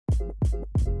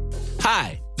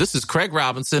Hi, this is Craig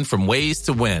Robinson from Ways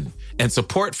to Win, and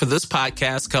support for this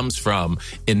podcast comes from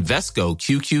Invesco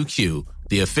QQQ,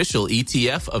 the official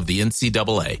ETF of the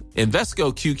NCAA.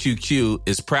 Invesco QQQ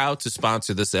is proud to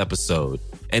sponsor this episode,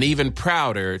 and even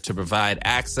prouder to provide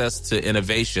access to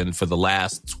innovation for the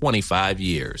last 25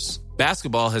 years.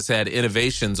 Basketball has had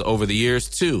innovations over the years,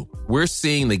 too. We're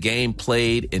seeing the game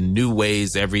played in new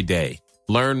ways every day.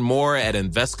 Learn more at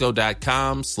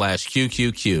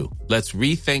Invesco.com/QQQ. Let's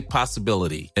rethink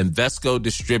possibility. Invesco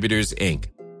Distributors, Inc.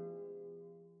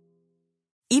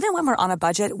 Even when we're on a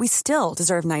budget, we still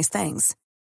deserve nice things.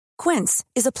 Quince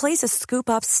is a place to scoop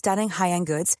up stunning high-end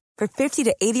goods for 50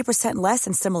 to 80% less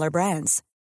than similar brands.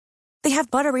 They have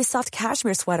buttery soft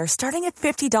cashmere sweaters starting at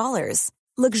 $50,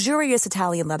 luxurious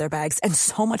Italian leather bags, and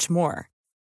so much more.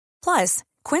 Plus,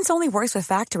 Quince only works with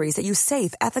factories that use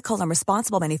safe, ethical, and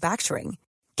responsible manufacturing.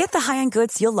 Get the high-end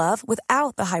goods you'll love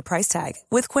without the high price tag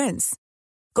with Quince.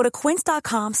 Go to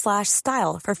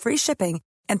quince.com/style for free shipping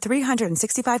and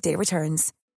 365-day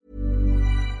returns.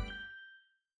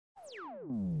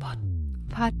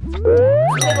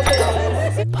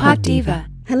 Pod Diva.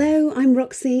 Hello, I'm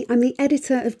Roxy. I'm the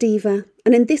editor of Diva,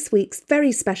 and in this week's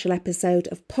very special episode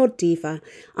of Pod Diva,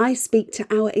 I speak to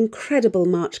our incredible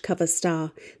March cover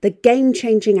star, the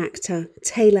game-changing actor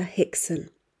Taylor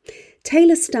Hickson.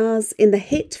 Taylor stars in the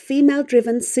hit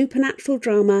female-driven supernatural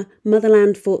drama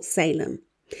Motherland Fort Salem.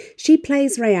 She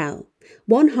plays Raelle,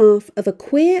 one half of a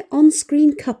queer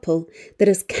on-screen couple that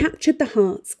has captured the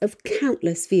hearts of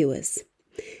countless viewers.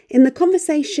 In the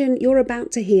conversation you're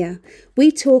about to hear,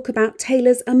 we talk about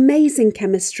Taylor's amazing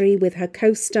chemistry with her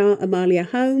co-star Amalia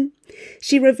Home.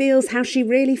 She reveals how she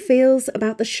really feels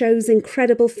about the show's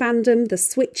incredible fandom, The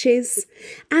Switches.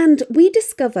 And we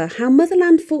discover how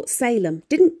Motherland Fort Salem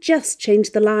didn't just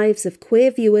change the lives of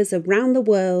queer viewers around the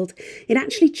world, it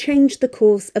actually changed the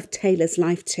course of Taylor's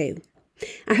life too.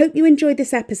 I hope you enjoyed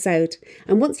this episode,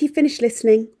 and once you finish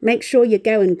listening, make sure you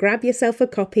go and grab yourself a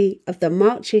copy of the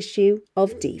March issue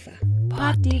of Diva.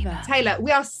 Pod Diva. Taylor,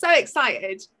 we are so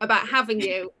excited about having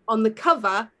you on the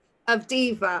cover of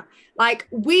Diva. Like,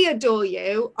 we adore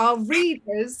you. Our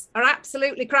readers are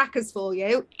absolutely crackers for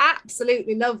you,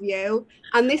 absolutely love you,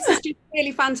 and this is just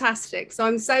really fantastic. So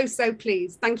I'm so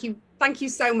pleased. Thank you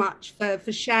so much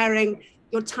for sharing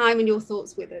your time and your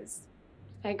thoughts with us.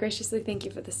 I graciously thank you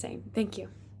for the same. Thank you.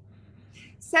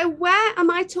 So where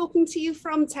am I talking to you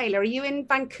from, Taylor? Are you in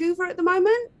Vancouver at the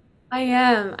moment? I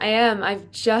am. I've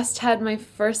just had my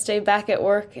first day back at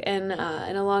work in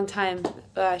a long time,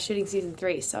 shooting season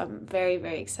 3. So I'm very,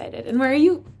 very excited. And where are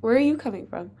you coming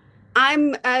from?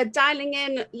 I'm dialing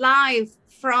in live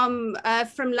from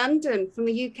London, from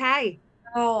the UK.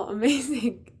 Oh,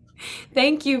 amazing.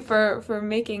 Thank you for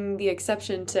making the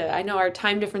exception to, I know our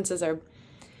time differences are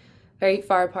very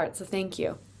far apart, so thank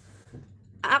you.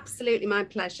 Absolutely, my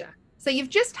pleasure. So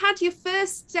you've just had your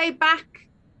first day back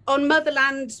on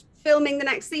Motherland filming the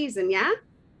next season, yeah?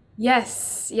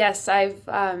 Yes. I've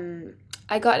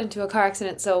I got into a car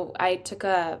accident, so I took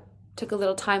a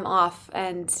little time off,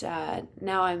 and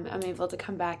now I'm able to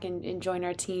come back and join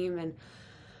our team, and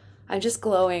I'm just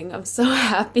glowing. I'm so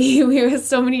happy. We had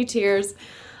so many tears.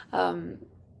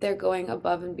 They're going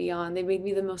above and beyond. They made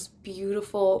me the most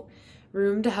beautiful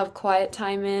room to have quiet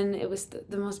time in. It was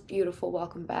the most beautiful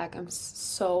welcome back. I'm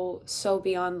so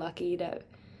beyond lucky to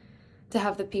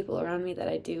have the people around me that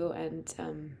I do, and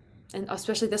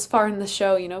especially this far in the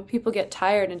show, you know, people get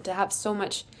tired, and to have so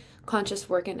much conscious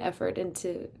work and effort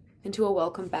into a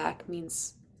welcome back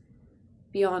means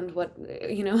beyond what,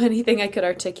 you know, anything I could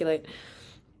articulate.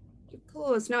 Of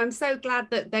course. No, I'm so glad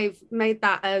that they've made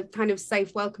that a kind of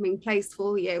safe, welcoming place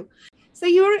for you. So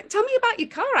tell me about your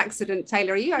car accident,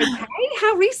 Taylor. Are you okay?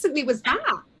 How recently was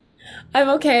that? I'm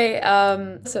okay.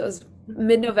 So it was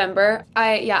mid-November.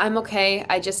 I'm okay.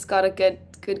 I just got a good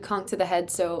conk to the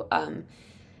head. So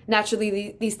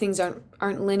naturally these things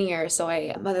aren't linear. So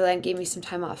Motherland gave me some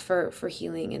time off for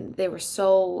healing, and they were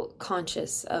so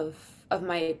conscious of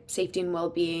my safety and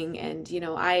well-being. And, you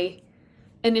know, I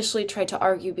initially tried to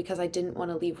argue because I didn't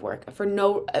want to leave work for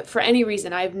any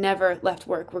reason. I've never left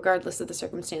work regardless of the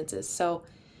circumstances. So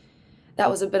that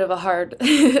was a bit of a hard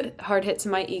hit to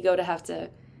my ego to have to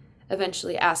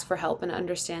eventually ask for help and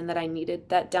understand that I needed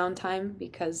that downtime,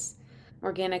 because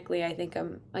organically I think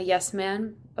I'm a yes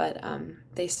man, but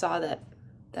they saw that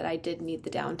I did need the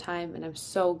downtime, and I'm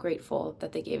so grateful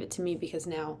that they gave it to me, because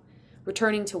now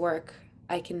returning to work,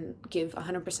 I can give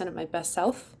 100% of my best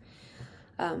self.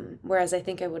 Whereas I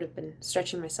think I would have been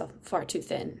stretching myself far too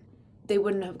thin. They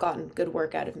wouldn't have gotten good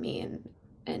work out of me,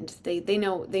 and they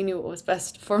knew it was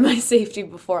best for my safety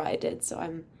before I did.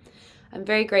 So I'm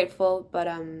very grateful. But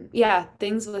yeah,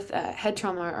 things with head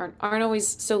trauma aren't always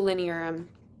so linear.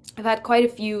 I've had quite a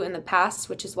few in the past,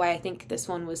 which is why I think this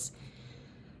one was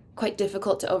quite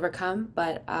difficult to overcome.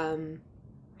 But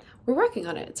we're working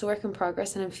on it. It's a work in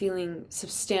progress, and I'm feeling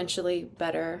substantially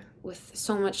better with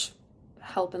so much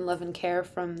help and love and care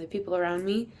from the people around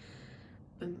me.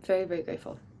 I'm very, very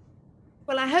grateful.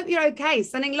 Well, I hope you're okay.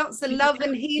 Sending lots of love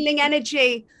and healing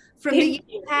energy from the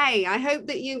UK. I hope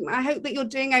that you're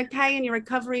doing okay and your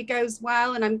recovery goes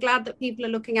well. And I'm glad that people are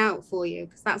looking out for you,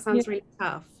 because that sounds really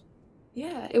tough.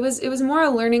 Yeah, it was more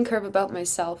a learning curve about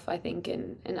myself, I think,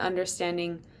 and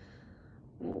understanding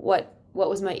what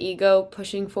was my ego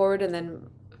pushing forward, and then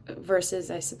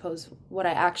versus, I suppose, what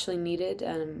I actually needed,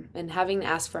 and having to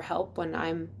ask for help when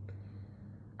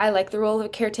I like the role of a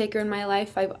caretaker in my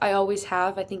life. I always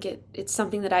have. I think it's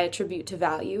something that I attribute to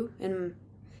value in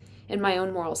my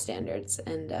own moral standards,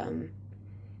 and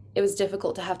it was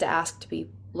difficult to have to ask to be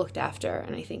looked after,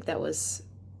 and I think that was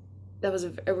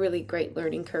a really great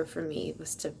learning curve for me,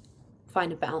 was to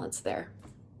find a balance there.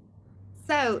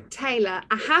 So, Taylor,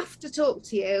 I have to talk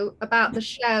to you about the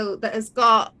show that has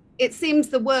got, it seems,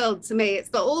 the world to me. It's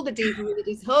got all the diva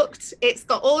readers hooked. It's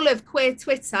got all of queer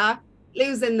Twitter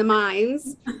losing their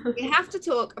minds. We have to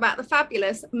talk about the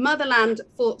fabulous Motherland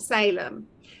Fort Salem.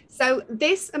 So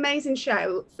this amazing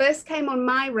show first came on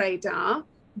my radar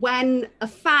when a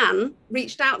fan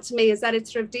reached out to me as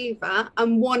editor of Diva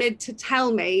and wanted to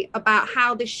tell me about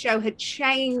how this show had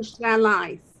changed their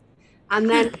life. And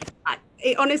then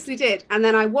it honestly did. And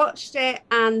then I watched it,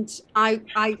 and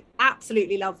I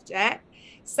absolutely loved it.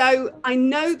 So I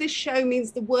know this show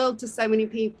means the world to so many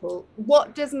people.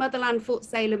 What does Motherland Fort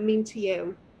Salem mean to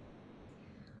you?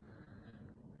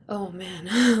 Oh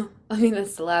man, I mean,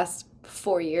 that's the last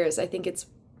 4 years. I think it's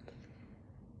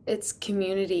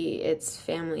community, it's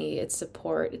family, it's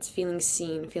support, it's feeling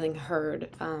seen, feeling heard.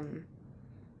 And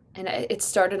it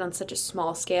started on such a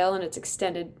small scale, and it's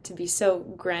extended to be so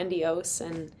grandiose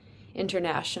and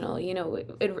international. You know,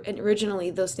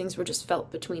 originally those things were just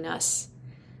felt between us,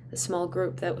 a small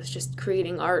group that was just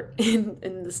creating art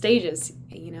in the stages,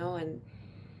 you know, and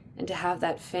to have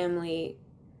that family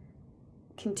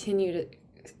continue to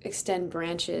extend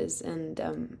branches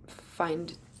and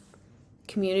find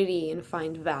community and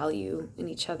find value in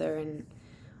each other and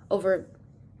over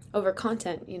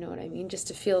content, you know what I mean? Just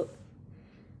to feel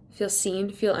seen,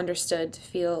 feel understood, to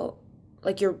feel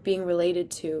like you're being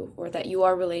related to, or that you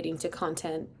are relating to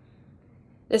content.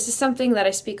 This is something that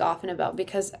I speak often about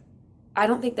because I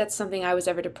don't think that's something I was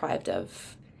ever deprived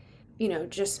of. You know,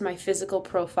 just my physical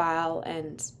profile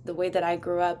and the way that I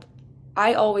grew up,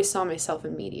 I always saw myself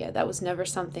in media. That was never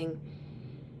something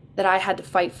that I had to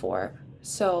fight for.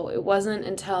 So it wasn't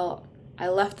until I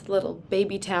left the little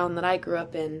baby town that I grew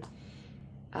up in,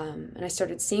 and I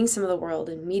started seeing some of the world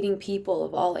and meeting people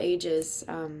of all ages,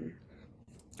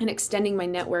 and extending my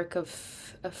network of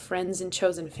friends and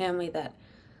chosen family, that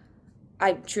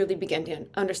I truly began to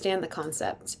understand the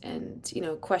concept and, you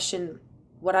know, question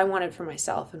what I wanted for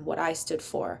myself and what I stood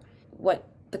for, what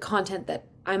the content that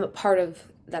I'm a part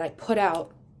of, that I put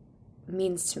out,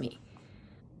 means to me.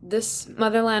 This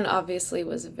Motherland obviously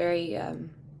was a very,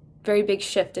 very big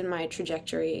shift in my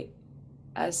trajectory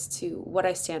as to what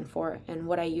I stand for and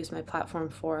what I use my platform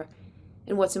for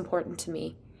and what's important to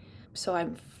me. So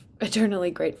I'm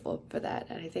eternally grateful for that.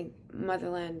 And I think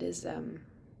Motherland is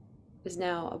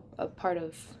now a part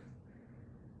of,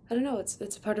 I don't know,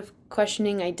 it's a part of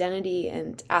questioning identity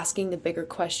and asking the bigger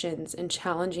questions and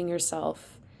challenging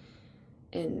yourself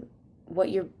and what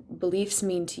your beliefs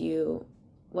mean to you,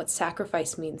 what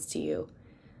sacrifice means to you,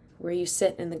 where you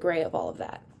sit in the gray of all of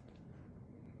that.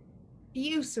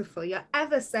 Beautiful. You're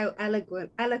ever so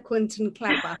eloquent and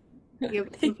clever. You're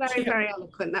very, very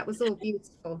eloquent. That was all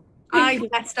beautiful. I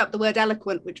messed up the word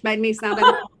eloquent, which made me sound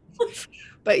eloquent.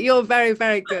 But you're very,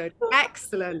 very good.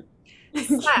 Excellent.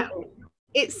 So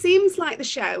it seems like the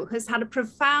show has had a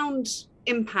profound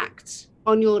impact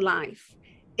on your life.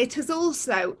 It has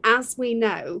also, as we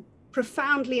know,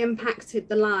 profoundly impacted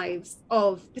the lives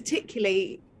of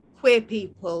particularly queer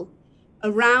people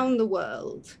around the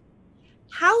world.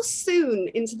 How soon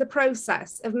into the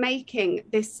process of making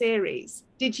this series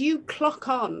did you clock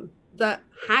on that,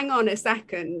 hang on a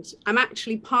second, I'm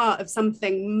actually part of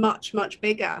something much, much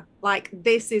bigger? Like,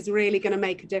 this is really going to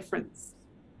make a difference.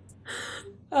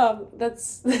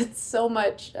 That's so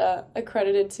much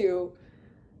accredited to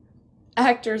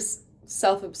actors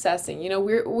self-obsessing. You know,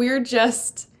 we're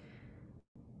just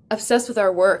obsessed with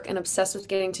our work and obsessed with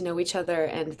getting to know each other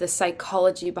and the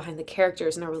psychology behind the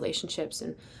characters and our relationships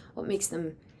and what makes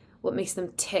them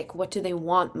tick, what do they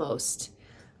want most.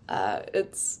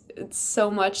 It's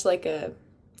so much like a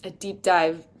deep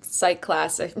dive psych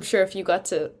class. I'm sure if you got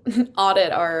to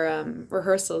audit our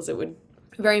rehearsals, it would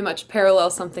very much parallel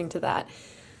something to that.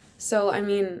 So, I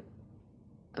mean,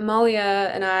 Amalia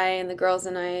and I and the girls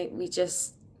and I, we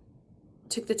just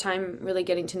took the time really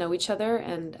getting to know each other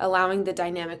and allowing the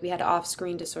dynamic we had off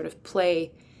screen to sort of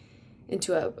play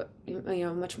into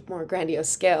a much more grandiose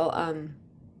scale,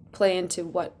 play into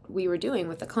what we were doing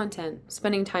with the content,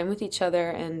 spending time with each other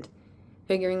and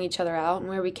figuring each other out and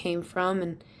where we came from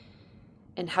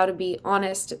and how to be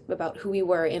honest about who we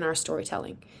were in our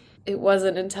storytelling. It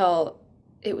wasn't until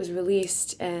it was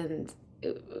released and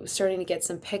it was starting to get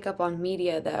some pickup on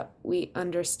media that we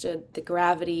understood the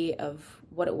gravity of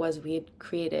what it was we had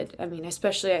created. I mean,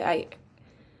 especially I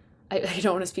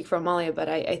don't want to speak for Amalia, but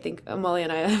I think Amalia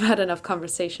and I have had enough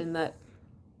conversation that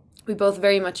we both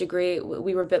very much agree.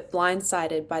 We were a bit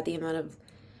blindsided by the amount of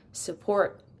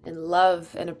support and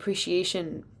love and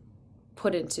appreciation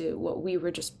put into what we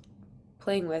were just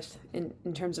playing with in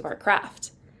terms of our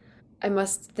craft. I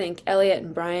must thank Elliot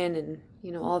and Brian and,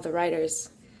 all the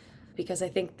writers, because I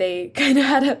think they kind of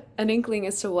had an inkling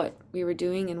as to what we were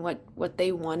doing and what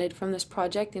they wanted from this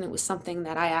project, and it was something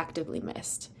that I actively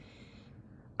missed.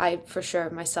 I, for sure,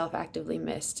 myself actively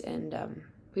missed, and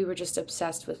we were just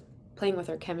obsessed with playing with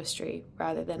our chemistry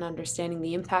rather than understanding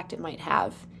the impact it might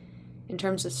have in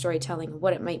terms of storytelling,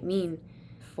 what it might mean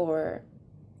for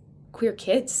queer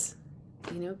kids,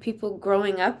 people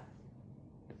growing up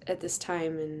at this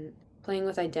time and playing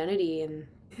with identity and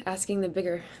asking the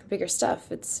bigger stuff.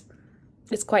 It's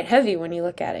quite heavy when you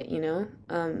look at it,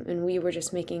 and we were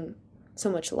just making so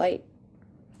much light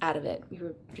out of it. We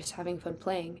were just having fun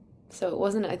playing. So it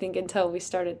wasn't, I think, until we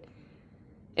started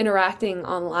interacting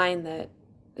online that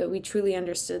we truly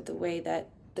understood the way that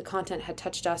the content had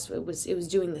touched us. It was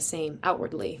doing the same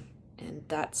outwardly, and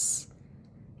that's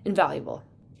invaluable.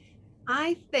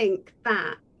 I think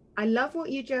that I love what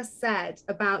you just said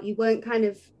about you weren't kind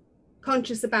of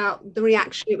conscious about the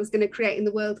reaction it was going to create in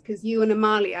the world because you and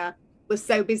Amalia were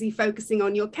so busy focusing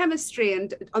on your chemistry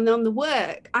and on the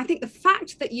work. I think the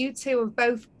fact that you two have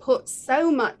both put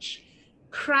so much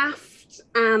craft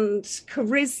and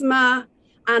charisma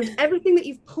and everything that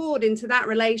you've poured into that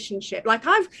relationship. Like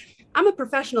I'm a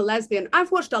professional lesbian.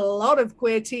 I've watched a lot of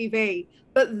queer TV,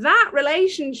 but that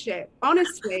relationship,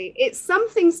 honestly, it's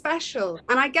something special.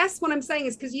 And I guess what I'm saying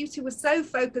is because you two were so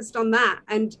focused on that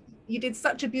and you did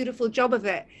such a beautiful job of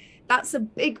it. That's a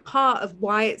big part of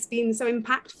why it's been so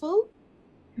impactful.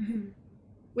 Mm-hmm.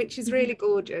 Which is really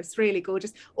gorgeous, really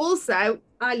gorgeous. Also,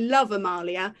 I love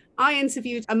Amalia. I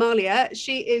interviewed Amalia.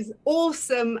 She is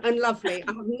awesome and lovely.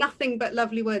 I have nothing but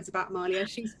lovely words about Amalia.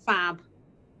 She's fab.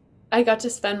 I got to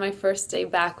spend my first day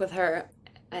back with her,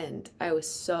 and I was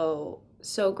so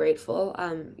grateful.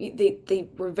 They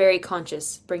were very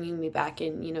conscious bringing me back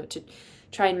in, to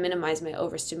try and minimize my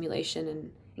overstimulation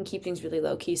and keep things really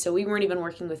low key. So we weren't even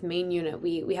working with main unit.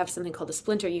 We have something called a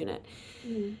splinter unit.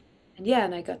 Mm.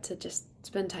 And I got to just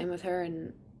spend time with her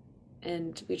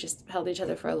and we just held each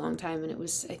other for a long time, and it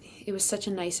was such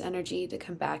a nice energy to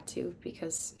come back to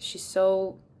because she's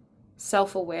so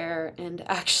self-aware. And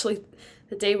actually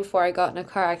the day before I got in a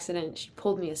car accident, she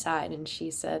pulled me aside and she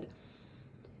said,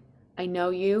 I know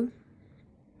you,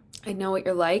 I know what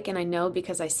you're like, and I know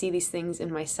because I see these things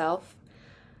in myself,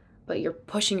 but you're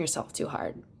pushing yourself too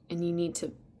hard, and you need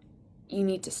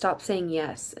to stop saying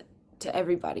yes to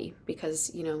everybody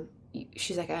because,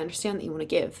 she's like, I understand that you want to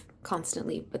give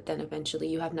constantly, but then eventually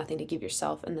you have nothing to give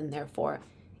yourself, and then therefore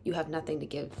you have nothing to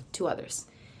give to others,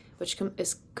 which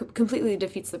completely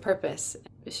defeats the purpose.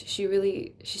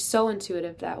 She's so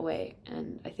intuitive that way,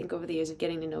 and I think over the years of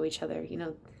getting to know each other,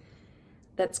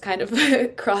 that's kind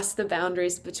of crossed the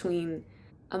boundaries between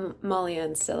Amalia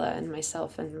and Scylla and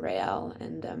myself and Rael,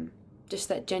 and just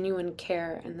that genuine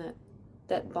care and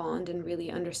that bond and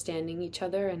really understanding each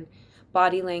other and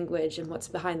body language and what's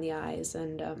behind the eyes.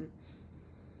 And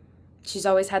she's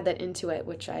always had that intuit,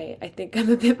 which I think I'm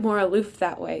a bit more aloof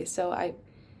that way. So I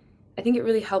think it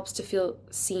really helps to feel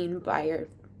seen by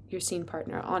your scene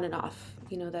partner on and off.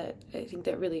 That I think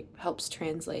that really helps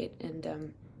translate.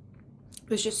 And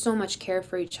there's just so much care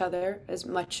for each other, as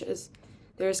much as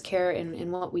there is care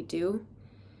in what we do.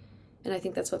 And I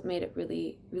think that's what made it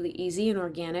really, really easy and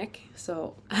organic.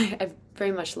 So I've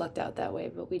very much lucked out that way.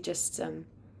 But we just,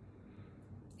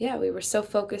 we were so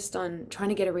focused on trying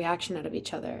to get a reaction out of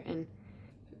each other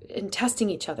and testing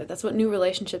each other. That's what new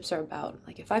relationships are about.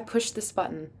 Like, if I push this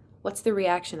button, what's the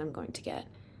reaction I'm going to get?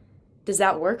 Does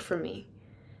that work for me?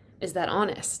 Is that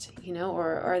honest,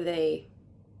 or are they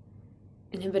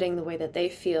inhibiting the way that they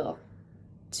feel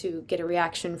to get a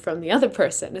reaction from the other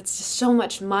person. It's just so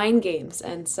much mind games.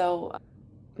 And so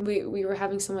we were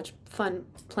having so much fun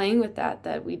playing with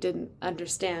that we didn't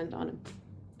understand on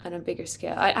a bigger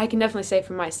scale. I can definitely say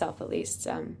for myself, at least,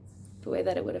 the way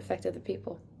that it would affect other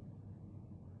people.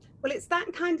 Well, it's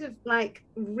that kind of like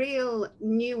real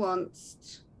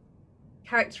nuanced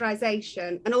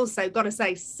characterization, and also, got to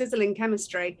say, sizzling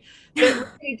chemistry that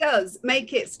really does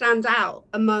make it stand out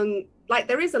among, like,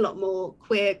 there is a lot more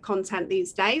queer content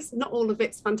these days. Not all of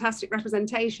it's fantastic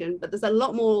representation, but there's a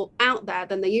lot more out there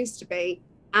than there used to be.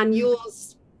 And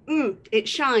yours, it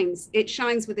shines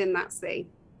within that sea.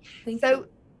 So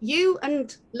you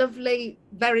and lovely,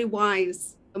 very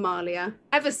wise Amalia,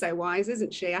 ever so wise,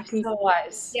 isn't she? So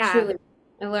wise. Yeah. Truly.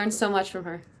 I learned so much from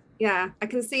her. Yeah, I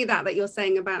can see that you're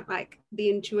saying about like the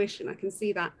intuition. I can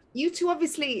see that. You two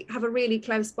obviously have a really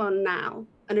close bond now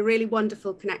and a really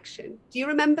wonderful connection. Do you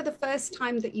remember the first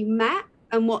time that you met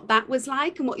and what that was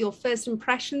like and what your first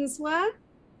impressions were?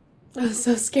 I was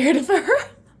so scared of her.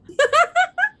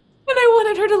 And I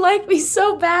wanted her to like me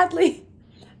so badly.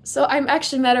 So I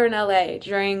actually met her in LA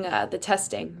during the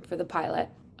testing for the pilot.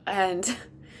 And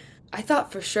I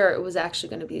thought for sure it was actually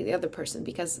going to be the other person,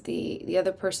 because the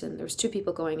other person, there was 2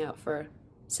 people going out for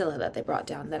Scylla that they brought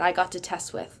down that I got to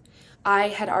test with. I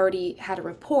had already had a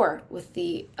rapport with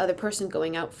the other person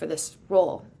going out for this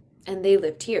role, and they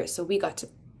lived here. So we got to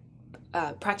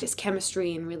practice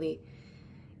chemistry and really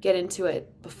get into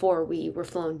it before we were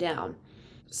flown down.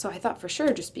 So I thought for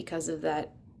sure, just because of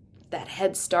that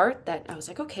head start, that I was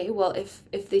like, okay, well,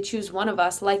 if they choose one of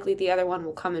us, likely the other one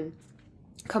will come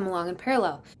along in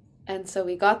parallel. And so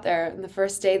we got there, and the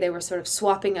first day they were sort of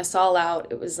swapping us all out.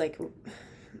 It was like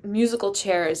musical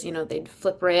chairs, they'd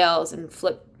flip rails and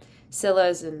flip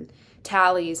Scyllas and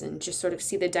tallies and just sort of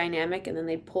see the dynamic, and then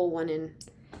they'd pull one in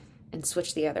and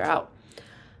switch the other out.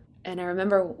 And I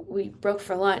remember we broke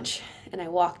for lunch, and I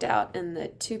walked out, and the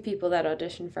 2 people that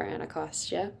auditioned for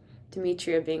Anacostia,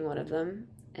 Demetria being one of them,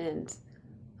 and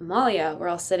Amalia, were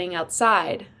all sitting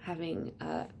outside having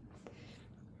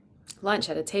lunch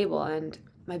at a table, and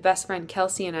my best friend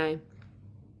Kelsey and I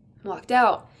walked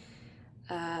out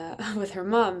with her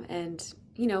mom, and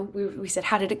we said,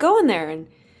 how did it go in there? And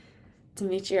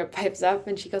Demetria pipes up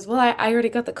and she goes, well, I already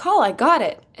got the call, I got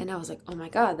it. And I was like, oh my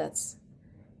God, that's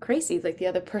crazy. Like, the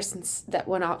other person that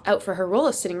went out for her role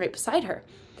is sitting right beside her.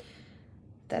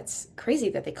 That's crazy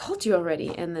that they called you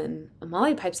already. And then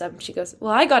Amalia pipes up and she goes,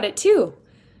 well, I got it too.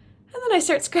 And then I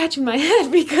start scratching my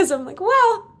head, because I'm like,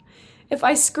 well, if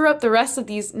I screw up the rest of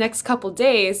these next couple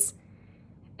days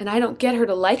and I don't get her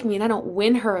to like me and I don't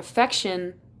win her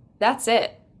affection, that's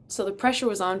it. So the pressure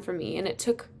was on for me, and it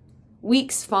took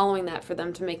weeks following that for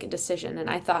them to make a decision. And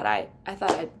I thought I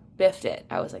biffed it.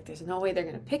 I was like, there's no way they're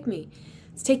going to pick me.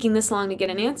 It's taking this long to get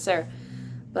an answer.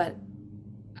 But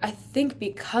I think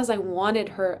because I wanted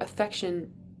her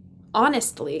affection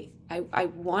honestly, I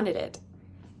wanted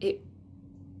it.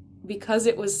 Because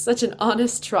it was such an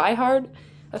honest try hard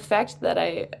effect, that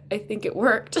I think it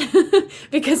worked.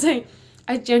 Because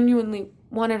I genuinely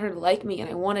wanted her to like me, and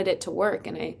I wanted it to work,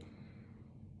 and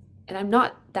I'm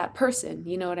not that person,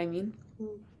 you know what I mean?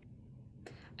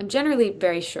 I'm generally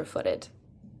very sure-footed.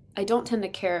 I don't tend to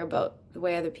care about the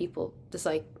way other people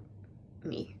dislike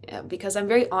me, because I'm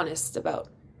very honest about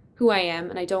who I am,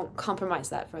 and I don't compromise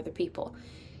that for other people.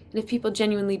 And if people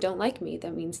genuinely don't like me,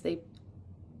 that means they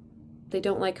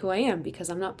don't like who I am, because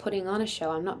I'm not putting on a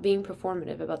show. I'm not being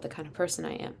performative about the kind of person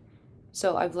I am.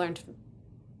 So I've learned to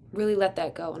really let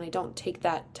that go, and I don't take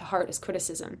that to heart as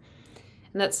criticism.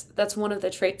 And that's one of the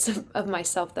traits of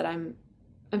myself that I'm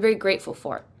very grateful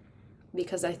for,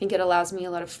 because I think it allows me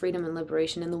a lot of freedom and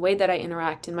liberation in the way that I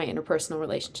interact in my interpersonal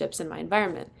relationships and my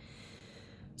environment.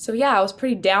 So yeah, I was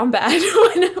pretty down bad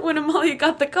when Amalia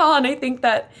got the call, and I think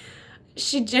that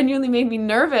she genuinely made me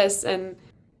nervous, and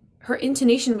her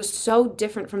intonation was so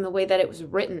different from the way that it was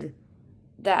written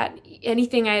that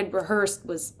anything I had rehearsed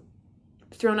was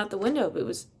thrown out the window.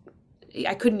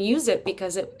 I couldn't use it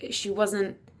because she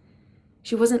wasn't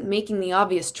making the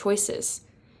obvious choices.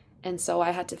 And so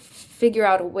I had to figure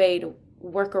out a way to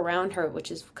work around her,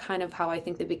 which is kind of how I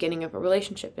think the beginning of a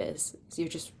relationship is. So you're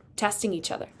just testing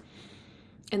each other.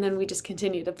 And then we just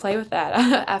continued to play with that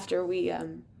after we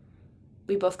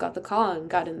both got the call and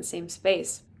got in the same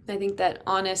space. I think that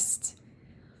honest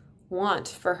want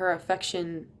for her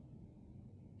affection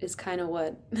is kind of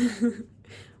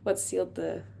what sealed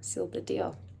the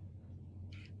deal.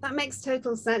 That makes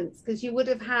total sense, because you would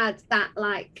have had that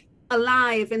like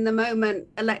alive in the moment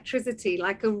electricity,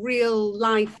 like a real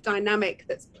life dynamic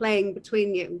that's playing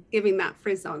between you, giving that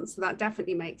frisson. So that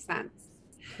definitely makes sense.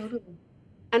 Totally.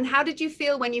 And how did you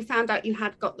feel when you found out you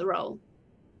had got the role?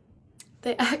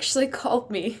 They actually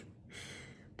called me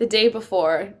the day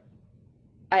before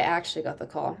I actually got the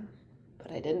call,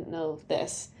 but I didn't know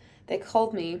this. They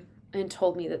called me and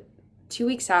told me that 2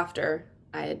 weeks after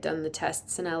I had done the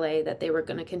tests in LA that they were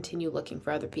going to continue looking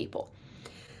for other people.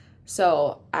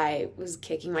 So I was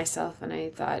kicking myself and I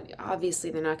thought,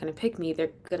 obviously they're not going to pick me.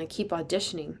 They're going to keep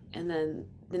auditioning. And then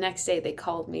the next day they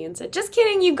called me and said, just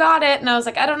kidding, you got it. And I was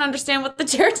like, I don't understand what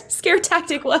the scare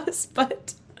tactic was,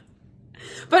 but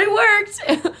it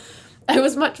worked. I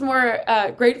was much more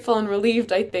grateful and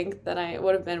relieved, I think, than I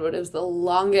would have been, but it was the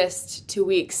longest 2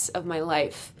 weeks of my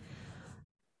life.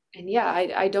 And yeah,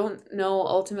 I don't know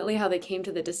ultimately how they came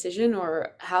to the decision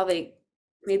or how they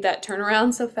made that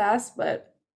turnaround so fast,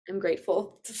 but I'm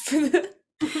grateful for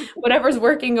whatever's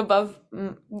working above,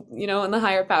 in the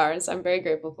higher powers. I'm very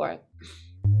grateful for it.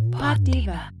 Pod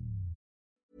Diva.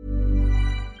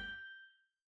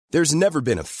 There's never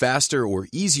been a faster or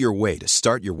easier way to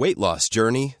start your weight loss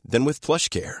journey than with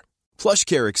PlushCare.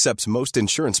 PlushCare accepts most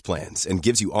insurance plans and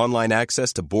gives you online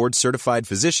access to board-certified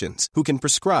physicians who can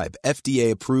prescribe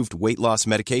FDA-approved weight loss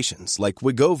medications like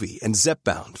Wegovy and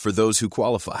Zepbound for those who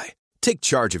qualify. Take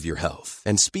charge of your health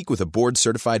and speak with a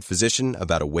board-certified physician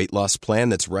about a weight loss plan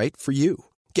that's right for you.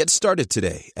 Get started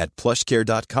today at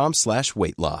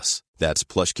plushcare.com/weight loss. That's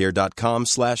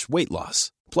plushcare.com/weight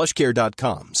loss.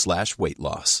 plushcare.com/weight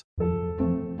loss.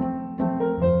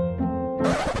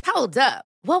 Hold up.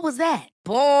 What was that?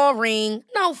 Boring.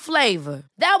 No flavor.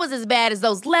 That was as bad as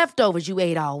those leftovers you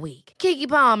ate all week. Keke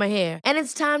Palmer here, and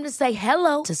it's time to say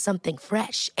hello to something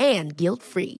fresh and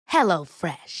guilt-free. Hello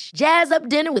Fresh. Jazz up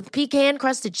dinner with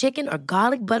pecan-crusted chicken or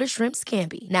garlic butter shrimp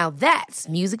scampi. Now that's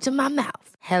music to my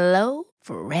mouth. Hello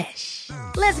Fresh.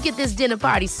 Let's get this dinner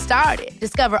party started.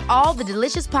 Discover all the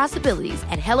delicious possibilities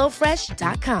at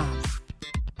hellofresh.com.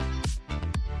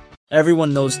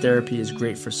 Everyone knows therapy is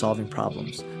great for solving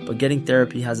problems, but getting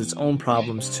therapy has its own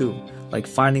problems too, like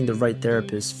finding the right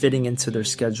therapist, fitting into their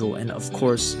schedule, and of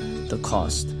course, the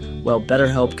cost. Well,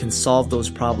 BetterHelp can solve those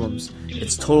problems.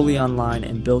 It's totally online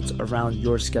and built around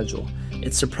your schedule.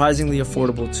 It's surprisingly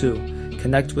affordable too.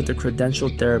 Connect with a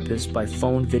credentialed therapist by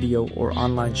phone, video, or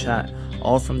online chat,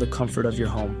 all from the comfort of your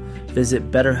home. Visit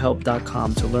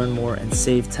BetterHelp.com to learn more and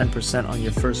save 10% on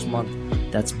your first month.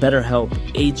 That's BetterHelp,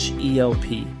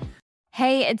 H-E-L-P.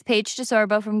 Hey, it's Paige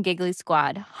DeSorbo from Giggly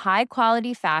Squad. High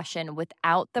quality fashion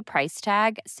without the price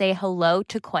tag. Say hello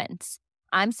to Quince.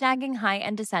 I'm snagging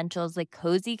high-end essentials like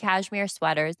cozy cashmere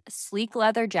sweaters, sleek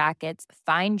leather jackets,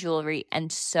 fine jewelry,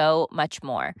 and so much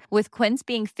more. With Quince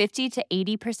being 50 to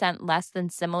 80% less than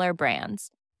similar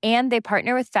brands. And they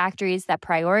partner with factories that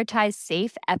prioritize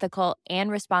safe, ethical, and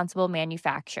responsible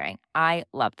manufacturing. I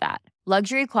love that.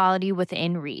 Luxury quality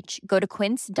within reach. Go to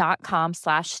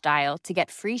quince.com/style to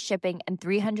get free shipping and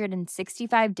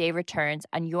 365-day returns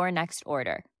on your next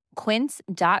order.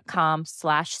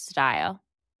 Quince.com/style.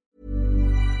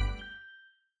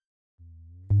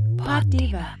 Pod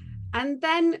Diva. And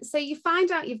then, so you find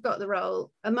out you've got the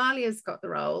role, Amalia's got the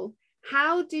role.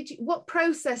 What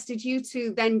process did you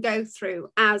two then go through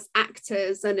as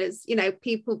actors and as,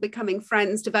 people becoming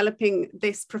friends, developing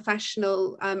this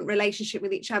professional relationship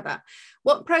with each other?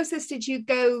 What process did you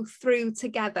go through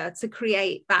together to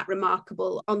create that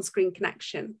remarkable on-screen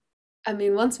connection? I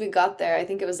mean, once we got there, I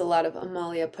think it was a lot of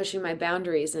Amalia pushing my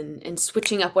boundaries and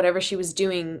switching up whatever she was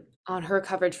doing on her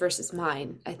coverage versus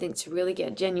mine. I think to really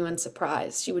get genuine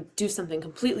surprise, she would do something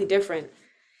completely different.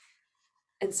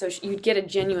 And so you'd get a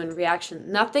genuine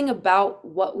reaction. Nothing about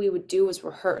what we would do was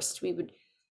rehearsed. We would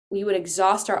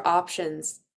exhaust our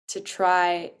options to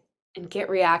try and get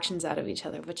reactions out of each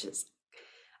other, which is,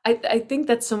 I think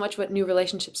that's so much what new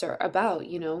relationships are about,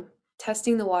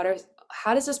 testing the waters.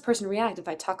 How does this person react if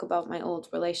I talk about my old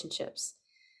relationships?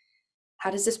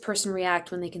 How does this person react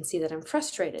when they can see that I'm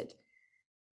frustrated?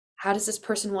 How does this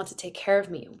person want to take care of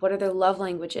me? What are their love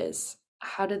languages?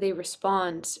 How do they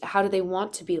respond? How do they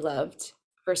want to be loved?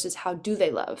 Versus how do they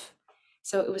love?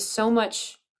 So it was so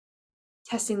much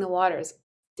testing the waters.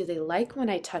 Do they like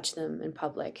when I touch them in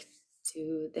public?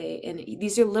 And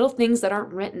these are little things that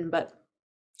aren't written, but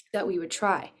that we would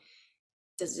try.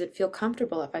 Does it feel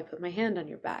comfortable if I put my hand on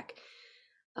your back?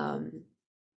 And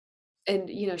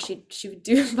she would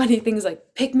do funny things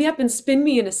like pick me up and spin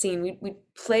me in a scene. We'd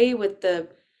play with the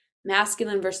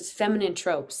masculine versus feminine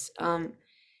tropes.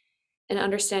 And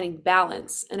understanding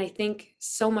balance. And I think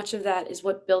so much of that is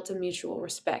what built a mutual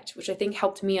respect, which I think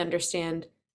helped me understand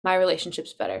my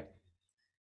relationships better.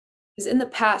 Because in the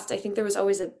past, I think there was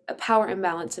always a power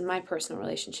imbalance in my personal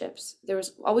relationships. There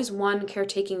was always one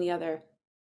caretaking the other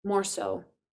more so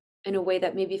in a way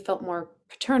that maybe felt more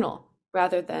paternal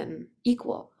rather than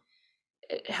equal.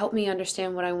 it helped me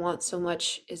understand what I want so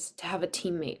much is to have a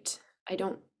teammate.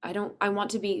 I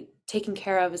want to be taken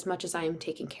care of as much as I am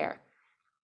taking care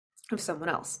of someone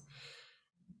else.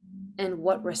 And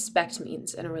what respect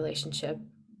means in a relationship,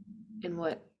 and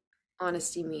what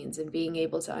honesty means, and being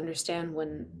able to understand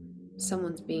when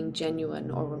someone's being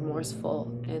genuine or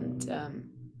remorseful, and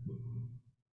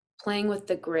playing with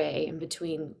the gray in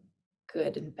between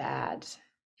good and bad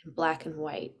and black and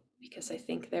white, because I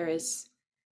think there's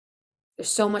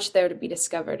so much there to be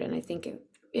discovered. And I think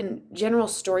in general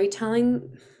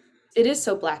storytelling, it is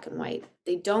so black and white.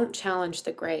 They don't challenge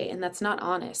the gray, and that's not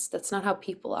honest. That's not how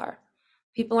people are.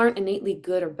 People aren't innately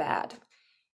good or bad.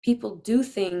 People do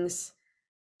things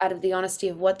out of the honesty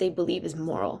of what they believe is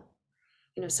moral.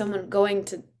 You know, someone going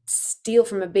to steal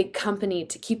from a big company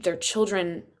to keep their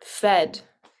children fed,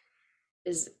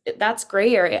 that's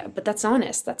gray area, but that's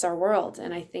honest. That's our world.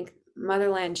 And I think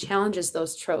Motherland challenges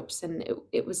those tropes, and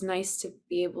it was nice to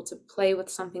be able to play with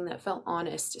something that felt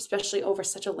honest, especially over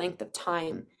such a length of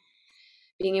time.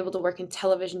 Being able to work in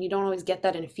television, you don't always get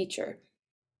that in a feature.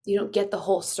 You don't get the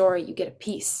whole story, you get a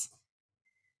piece.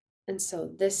 And so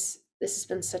this has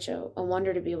been such a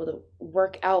wonder to be able to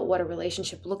work out what a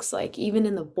relationship looks like, even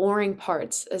in the boring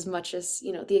parts, as much as,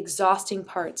 you know, the exhausting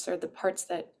parts, or the parts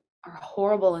that are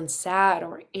horrible and sad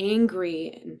or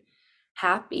angry and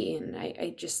happy. And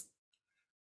I just,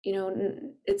 you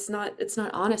know, it's not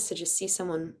honest to just see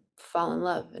someone fall in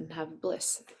love and have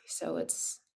bliss. So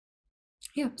it's,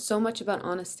 yeah, so much about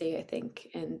honesty, I think,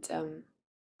 and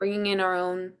bringing in our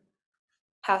own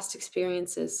past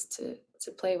experiences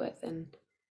to play with, and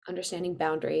understanding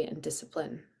boundary and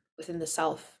discipline within the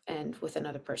self and with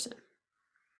another person.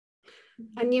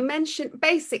 And you mentioned,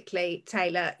 basically,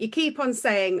 Taylor, you keep on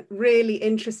saying really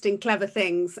interesting, clever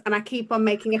things, and I keep on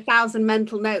making 1,000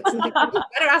 mental notes and thinking, oh,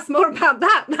 better ask more about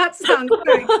that. That sounds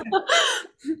very good.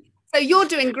 So you're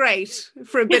doing great.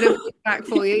 For a bit of feedback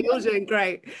for you, you're doing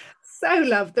great. So,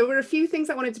 love, there were a few things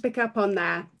I wanted to pick up on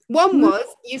there. One was,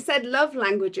 you said love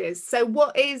languages. So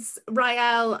what is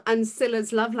Rael and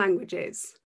Scylla's love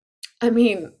languages? I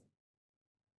mean,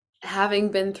 having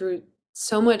been through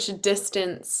so much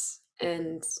distance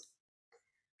and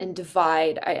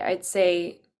divide, I'd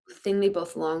say the thing they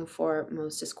both long for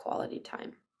most is quality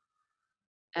time.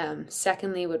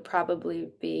 Secondly would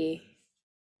probably be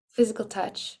physical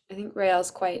touch. I think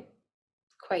Rael's quite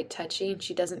touchy, and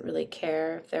she doesn't really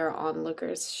care if there are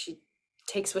onlookers. She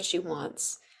takes what she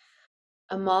wants.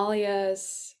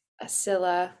 Amalia's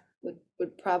Scylla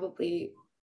would probably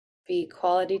be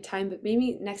quality time, but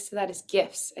maybe next to that is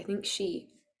gifts. I think she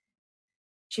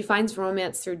finds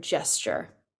romance through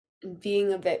gesture and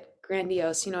being a bit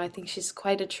grandiose. You know, I think she's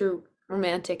quite a true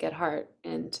romantic at heart,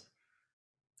 and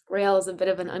Rael is a bit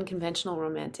of an unconventional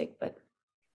romantic, but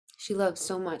she loves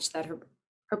so much that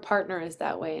her partner is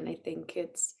that way. And I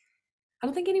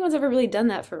don't think anyone's ever really done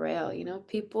that for Rael. You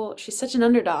know, she's such an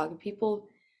underdog. People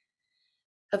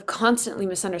have constantly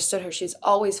misunderstood her. She's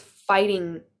always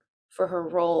fighting for her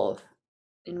role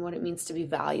in what it means to be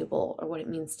valuable, or what it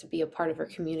means to be a part of her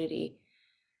community,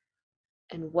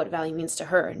 and what value means to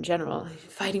her in general,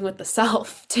 fighting with the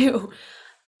self too.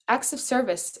 Acts of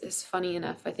service is, funny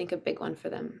enough, I think a big one for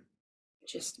them.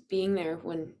 Just being there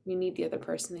when you need the other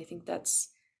person. I think that's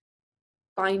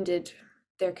binded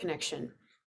their connection,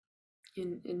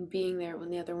 in being there when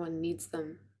the other one needs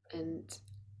them, and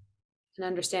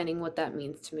understanding what that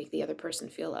means to make the other person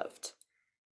feel loved.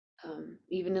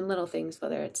 Even in little things,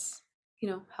 whether it's, you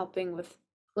know, helping with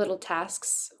little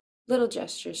tasks, little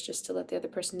gestures, just to let the other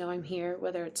person know I'm here,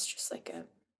 whether it's just like a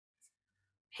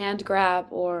hand grab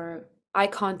or eye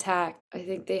contact. I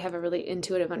think they have a really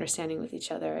intuitive understanding with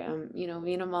each other. You know,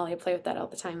 me and Amalia play with that all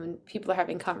the time when people are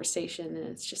having conversation, and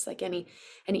it's just like any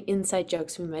inside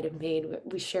jokes we might have made.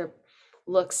 We share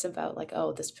looks about like,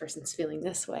 oh, this person's feeling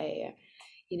this way.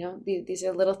 You know, these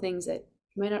are little things that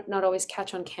you might not always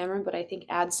catch on camera, but I think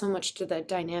add so much to the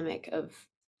dynamic of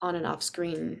on and off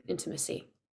screen intimacy.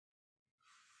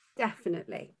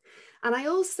 Definitely. And I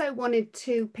also wanted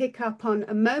to pick up on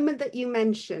a moment that you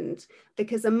mentioned,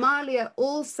 because Amalia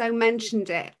also mentioned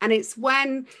it. And it's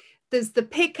when there's the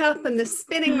pickup and the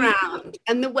spinning round.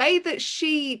 And the way that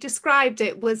she described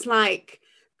it was like,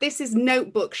 this is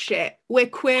notebook shit. We're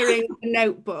queering a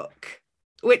notebook,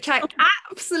 which I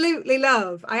absolutely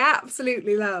love.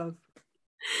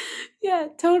 Yeah,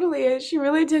 totally. She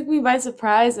really took me by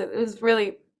surprise. It was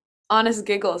really honest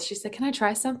giggles. She said, "Can I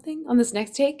try something on this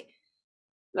next take?"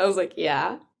 And I was like,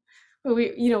 "Yeah." But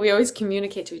we always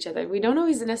communicate to each other. We don't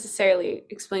always necessarily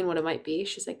explain what it might be.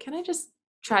 She's like, "Can I just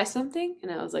try something?"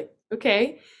 And I was like,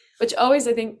 "Okay," which always,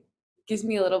 I think, gives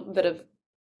me a little bit of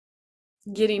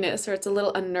giddiness or it's a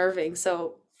little unnerving.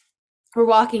 So we're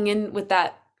walking in with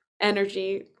that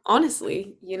energy,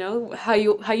 honestly, you know, how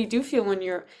you do feel when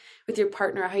you're with your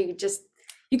partner, how you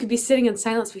could be sitting in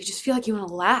silence, but you just feel like you want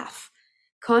to laugh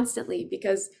constantly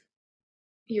because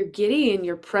you're giddy and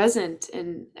you're present.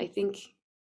 And I think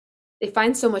they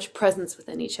find so much presence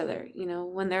within each other, you know,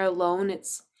 when they're alone, they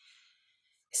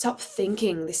stop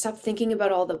thinking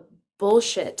about all the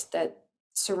bullshit that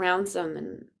surrounds them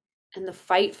and the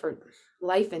fight for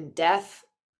life and death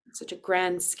on such a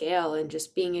grand scale, and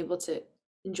just being able to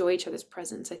enjoy each other's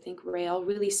presence. I think Rael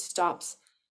really stops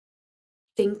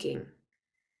thinking.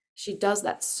 She does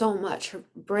that so much. Her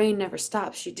brain never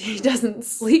stops. She doesn't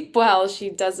sleep well. She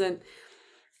doesn't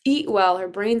eat well. Her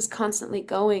brain's constantly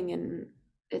going, and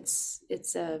it's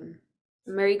a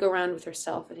merry-go-round with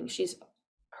herself. I think she's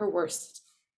her worst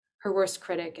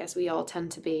critic, as we all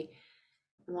tend to be,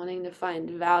 wanting to find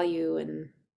value in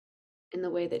the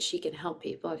way that she can help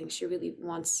people. I think she really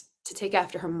wants to take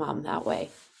after her mom that way.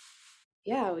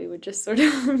 Yeah, we would just sort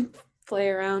of play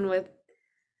around with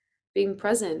being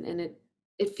present, and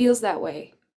it feels that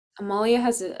way. Amalia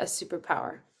has a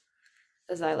superpower,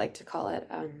 as I like to call it.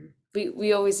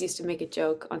 We always used to make a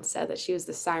joke on set that she was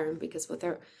the siren, because with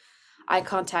her eye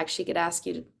contact, she could ask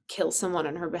you to kill someone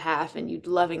on her behalf and you'd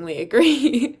lovingly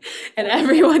agree. And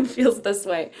everyone feels this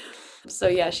way. So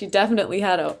yeah, she definitely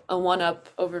had a one-up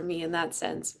over me in that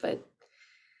sense. But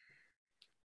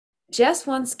Jess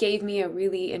once gave me a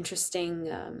really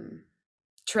interesting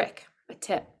trick, a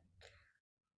tip.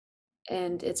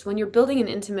 And it's when you're building an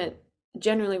intimate,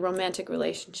 generally romantic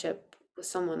relationship with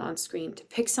someone on screen, to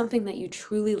pick something that you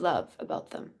truly love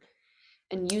about them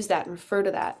and use that and refer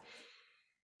to that.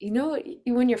 You know,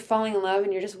 when you're falling in love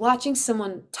and you're just watching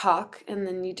someone talk, and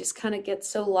then you just kind of get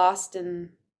so lost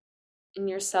in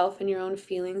yourself and your own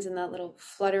feelings and that little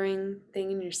fluttering thing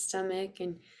in your stomach,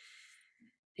 and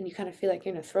you kind of feel like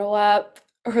you're gonna throw up,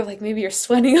 or like maybe you're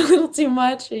sweating a little too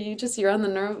much, or you're on the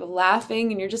nerve of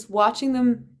laughing, and you're just watching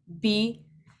them be,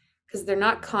 because they're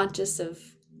not conscious of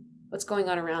what's going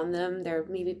on around them. They're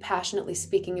maybe passionately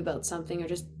speaking about something, or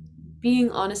just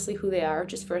being honestly who they are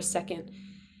just for a second.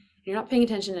 You're not paying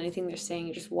attention to anything they're saying.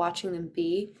 You're just watching them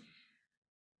be.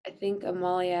 I think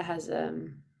Amalia has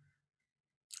that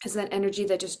energy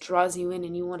that just draws you in,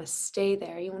 and you want to stay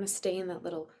there. You want to stay in that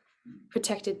little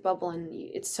protected bubble, and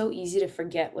it's so easy to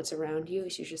forget what's around you.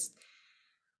 You're just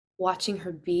watching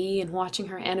her be, and watching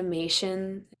her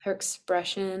animation, her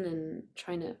expression, and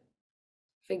trying to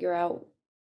figure out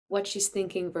what she's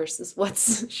thinking versus what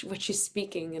she's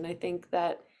speaking. And I think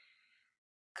that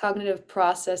cognitive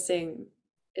processing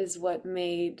is what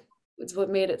made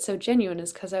it so genuine,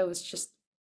 is because I was just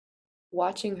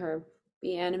watching her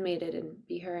be animated and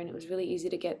be her, and it was really easy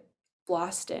to get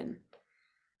lost in.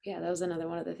 Yeah, that was another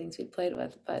one of the things we played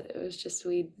with, but it was just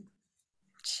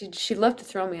she loved to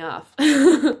throw me off.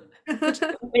 Which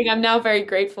is something I'm now very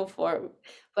grateful for.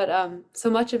 But so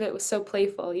much of it was so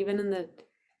playful, even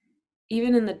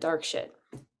in the dark shit.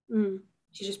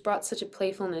 She just brought such a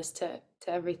playfulness to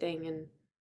everything, and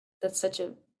that's such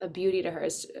a beauty to her,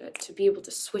 is to be able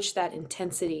to switch that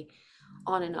intensity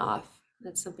on and off.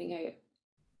 That's something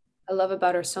I love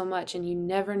about her so much, and you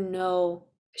never know.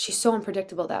 She's so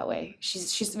unpredictable that way.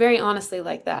 She's very honestly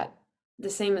like that, the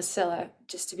same as Scylla,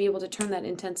 just to be able to turn that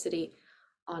intensity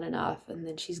on and off. And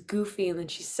then she's goofy, and then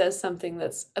she says something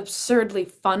that's absurdly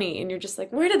funny, and you're just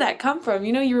like, where did that come from?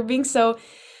 You know, you were being so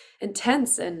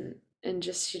intense, and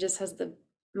she just has the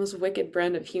most wicked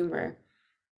brand of humor.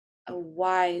 A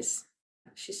wise,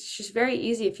 she's very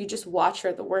easy. If you just watch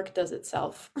her, the work does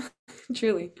itself.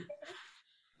 Truly.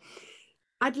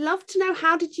 I'd love to know,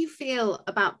 how did you feel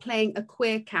about playing a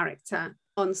queer character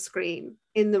on screen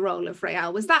in the role of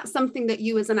Rael? Was that something that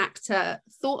you as an actor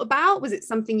thought about? Was it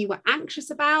something you were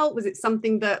anxious about? Was it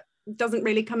something that doesn't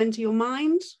really come into your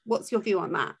mind? What's your view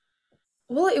on that?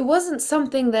 Well, it wasn't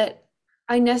something that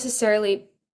I necessarily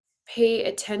pay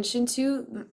attention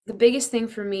to. The biggest thing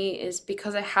for me is,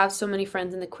 because I have so many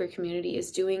friends in the queer community,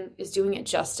 is doing it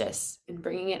justice and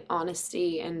bringing it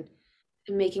honesty and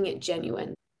making it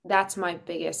genuine. That's my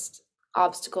biggest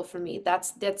obstacle for me.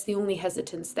 That's the only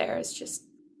hesitance there, is just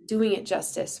doing it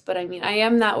justice. But I mean, I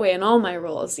am that way in all my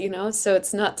roles, you know, so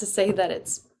it's not to say that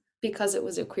it's because it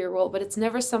was a queer role, but it's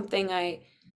never something I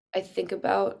think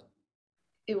about.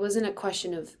 It wasn't a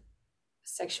question of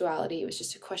sexuality. It was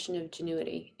just a question of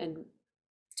genuity and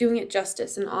doing it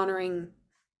justice and honoring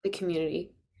the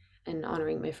community and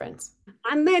honoring my friends.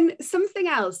 And then something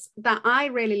else that I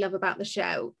really love about the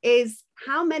show is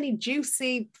how many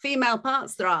juicy female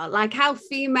parts there are, like how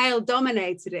female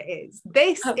dominated it is.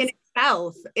 This in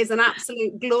itself is an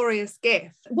absolute glorious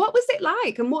gift. What was it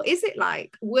like, and what is it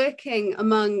like working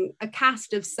among a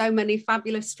cast of so many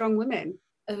fabulous, strong women?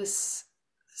 It was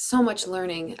so much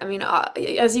learning. I mean,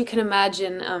 as you can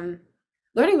imagine,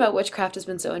 learning about witchcraft has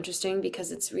been so interesting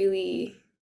because it's really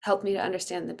helped me to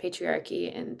understand the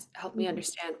patriarchy and helped me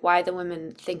understand why the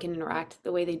women think and interact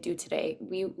the way they do today.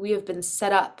 We have been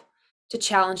set up to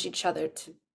challenge each other,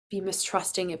 to be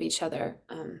mistrusting of each other.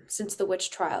 Since the witch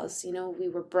trials, you know, we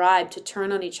were bribed to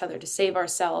turn on each other to save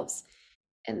ourselves.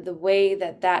 And the way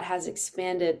that that has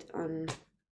expanded on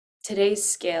today's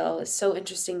scale is so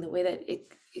interesting. The way that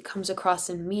it comes across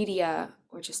in media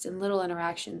or just in little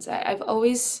interactions.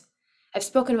 I've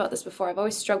spoken about this before. I've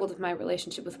always struggled with my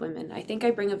relationship with women. I think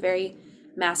I bring a very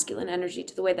masculine energy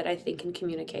to the way that I think and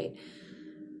communicate.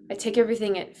 I take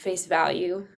everything at face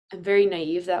value. I'm very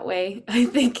naive that way. I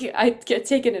think I get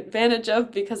taken advantage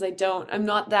of because I'm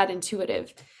not that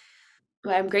intuitive.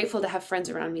 But I'm grateful to have friends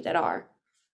around me that are.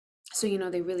 So, you know,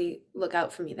 they really look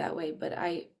out for me that way. But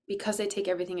because I take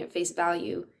everything at face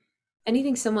value,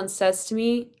 anything someone says to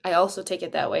me, I also take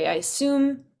it that way. I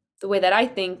assume the way that I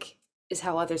think is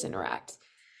how others interact,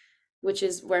 which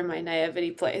is where my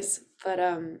naivety plays. But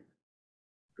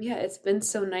yeah, it's been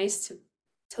so nice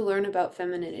to learn about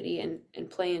femininity and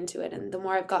play into it. And the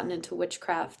more I've gotten into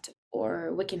witchcraft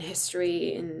or Wiccan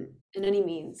history in any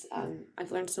means,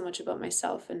 I've learned so much about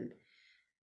myself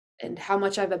and how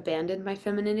much I've abandoned my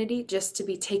femininity just to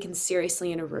be taken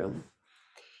seriously in a room.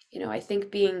 You know, I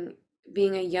think being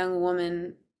a young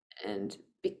woman, and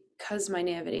because my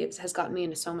naivety has gotten me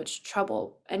into so much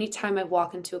trouble, anytime I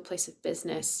walk into a place of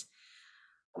business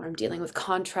or I'm dealing with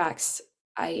contracts,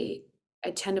 I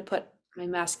tend to put my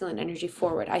masculine energy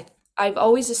forward. I've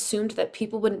always assumed that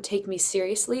people wouldn't take me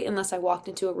seriously unless I walked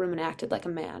into a room and acted like a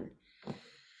man.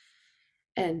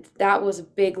 And that was a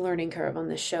big learning curve on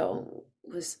this show,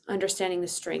 was understanding the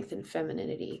strength in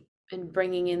femininity and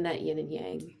bringing in that yin and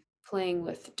yang, playing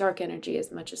with dark energy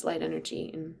as much as light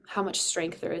energy, and how much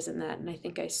strength there is in that. And I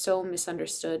think I so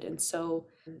misunderstood and so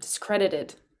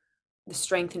discredited the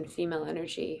strength in female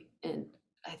energy. And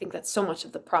I think that's so much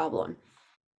of the problem.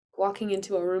 Walking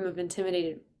into a room of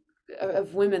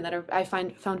women that I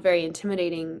found very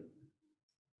intimidating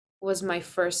was my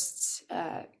first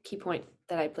key point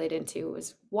that I played into,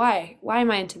 was why am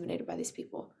I intimidated by these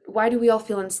people? Why do we all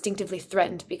feel instinctively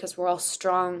threatened? Because we're all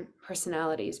strong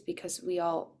personalities, because we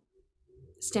all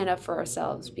stand up for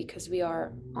ourselves, because we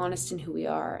are honest in who we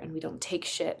are and we don't take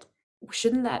shit.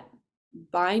 Shouldn't that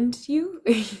bind you?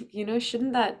 You know,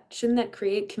 shouldn't that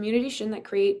create community? Shouldn't that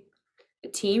create a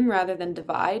team rather than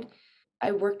divide?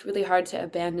 I worked really hard to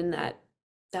abandon that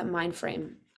mind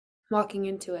frame, walking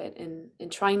into it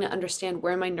and trying to understand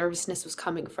where my nervousness was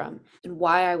coming from and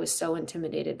why I was so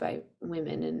intimidated by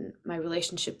women and my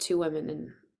relationship to women, and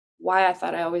why I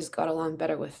thought I always got along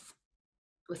better with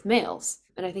males.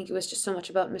 And I think it was just so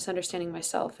much about misunderstanding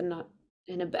myself and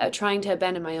trying to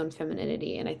abandon my own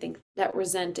femininity. And I think that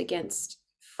resent against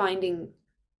finding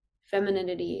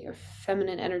femininity or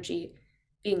feminine energy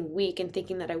being weak and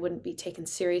thinking that I wouldn't be taken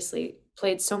seriously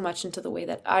played so much into the way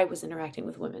that I was interacting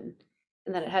with women,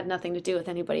 and that it had nothing to do with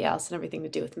anybody else and everything to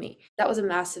do with me. That was a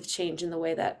massive change in the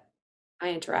way that I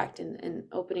interact and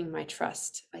opening my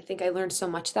trust. I think I learned so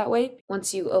much that way.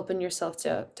 Once you open yourself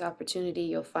to opportunity,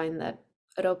 you'll find that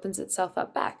it opens itself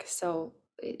up back. So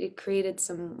it created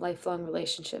some lifelong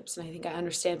relationships. And I think I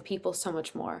understand people so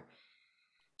much more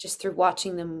just through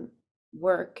watching them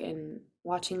work and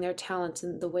watching their talents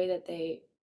and the way that they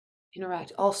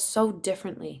interact, all so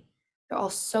differently. They're all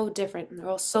so different and they're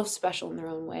all so special in their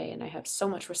own way. And I have so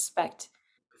much respect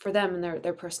for them and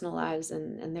their personal lives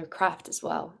and their craft as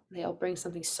well. They all bring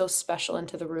something so special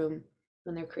into the room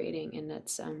when they're creating. And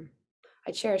that's,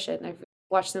 I cherish it. And I've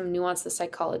watched them nuance the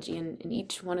psychology in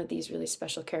each one of these really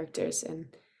special characters and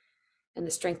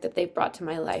the strength that they've brought to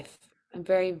my life. I'm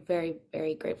very, very,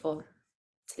 very grateful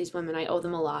to these women. I owe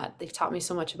them a lot. They've taught me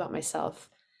so much about myself.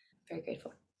 Very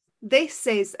grateful. This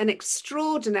is an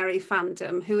extraordinary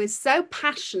fandom who is so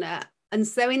passionate and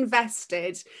so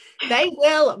invested. They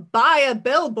will buy a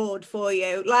billboard for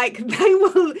you. Like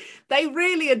they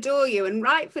really adore you, and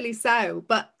rightfully so.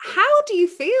 But how do you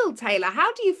feel, Taylor?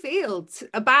 How do you feel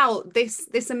about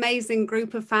this amazing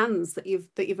group of fans that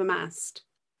you've amassed?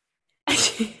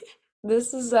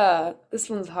 This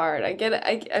one's hard. I get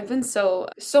it. I've been so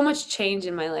much change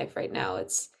in my life right now.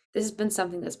 This has been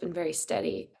something that's been very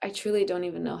steady. I truly don't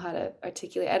even know how to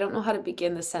articulate. I don't know how to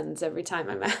begin the sentence every time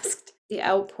I'm asked. The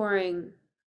outpouring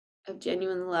of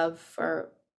genuine love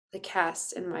for the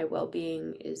cast and my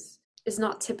well-being is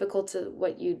not typical to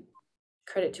what you'd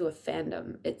credit to a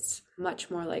fandom. It's much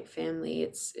more like family.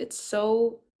 It's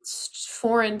so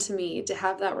foreign to me to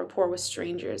have that rapport with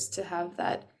strangers, to have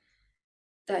that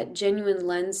genuine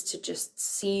lens to just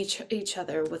see each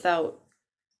other without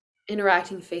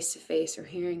interacting face to face or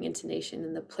hearing intonation,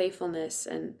 and the playfulness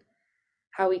and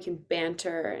how we can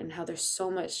banter, and how there's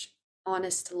so much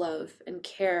honest love and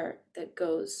care that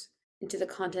goes into the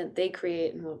content they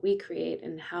create and what we create,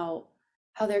 and how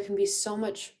there can be so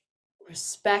much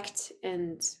respect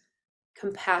and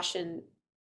compassion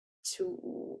to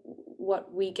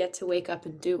what we get to wake up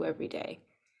and do every day.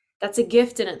 That's a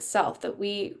gift in itself, that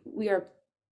we are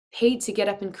paid to get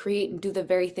up and create and do the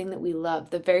very thing that we love,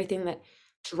 the very thing that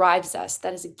drives us.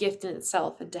 That is a gift in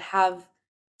itself. And to have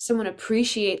someone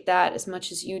appreciate that as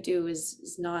much as you do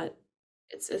is not,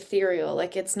 it's ethereal.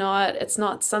 Like it's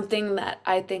not something that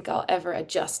I think I'll ever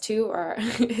adjust to, or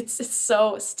it's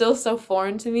still so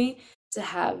foreign to me to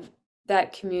have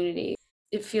that community.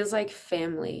 It feels like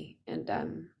family, and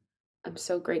I'm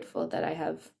so grateful that I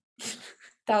have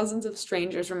thousands of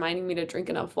strangers reminding me to drink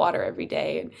enough water every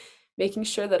day, and making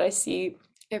sure that I see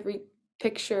every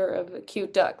picture of a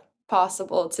cute duck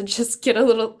possible to just get a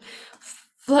little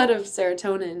flood of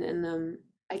serotonin. And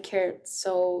I care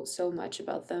so much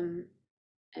about them,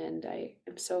 and I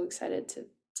am so excited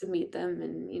to meet them,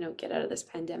 and get out of this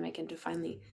pandemic and to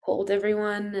finally hold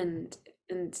everyone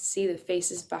and see the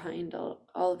faces behind all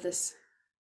of this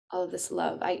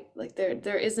love. I like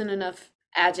there isn't enough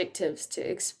adjectives to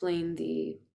explain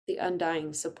the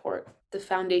undying support. The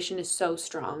foundation is so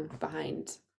strong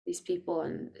behind these people,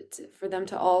 and for them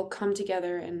to all come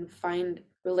together and find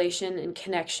relation and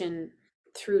connection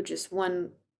through just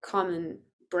one common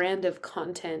brand of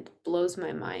content blows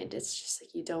my mind. It's just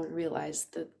like you don't realize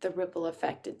the ripple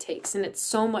effect it takes, and it's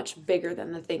so much bigger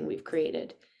than the thing we've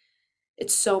created.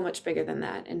 It's so much bigger than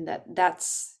that, and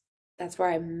that's where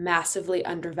I massively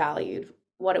undervalued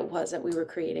what it was that we were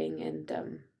creating.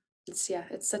 And it's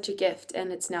such a gift,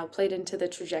 and it's now played into the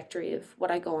trajectory of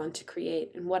what I go on to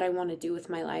create and what I want to do with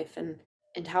my life,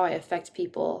 and how I affect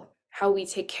people, how we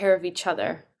take care of each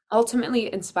other.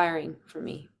 Ultimately inspiring for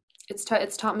me. It's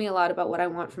taught me a lot about what I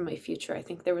want from my future. I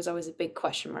think there was always a big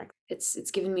question mark.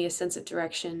 It's given me a sense of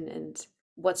direction and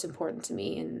what's important to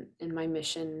me and my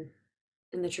mission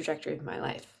and the trajectory of my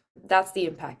life. That's the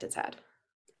impact it's had.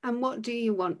 And what do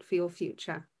you want for your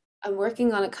future? I'm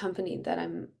working on a company that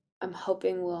I'm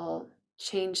hoping will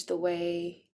change the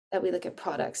way that we look at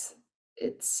products.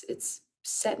 It's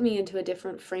set me into a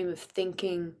different frame of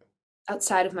thinking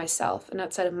outside of myself and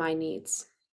outside of my needs,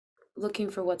 looking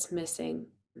for what's missing,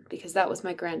 because that was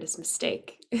my grandest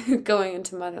mistake going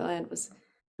into Motherland, was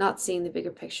not seeing the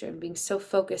bigger picture and being so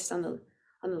focused on the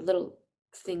little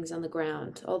things on the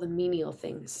ground, all the menial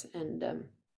things, and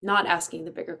not asking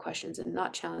the bigger questions and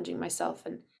not challenging myself,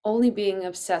 and only being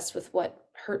obsessed with what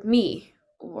hurt me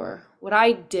or what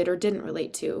I did or didn't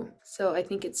relate to. So I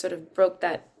think it sort of broke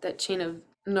that chain of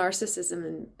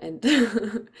narcissism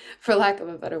and for lack of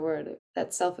a better word,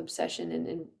 that self-obsession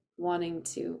and wanting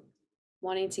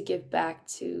to give back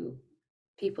to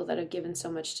people that have given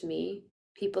so much to me,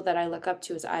 people that I look up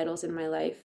to as idols in my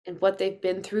life, and what they've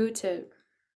been through to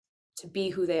be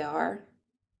who they are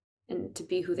and to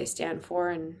be who they stand for,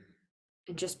 and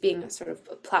just being a sort of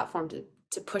a platform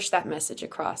to push that message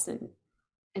across, and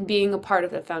being a part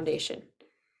of the foundation.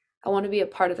 I want to be a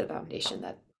part of the foundation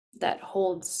that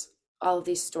holds all of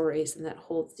these stories and that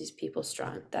holds these people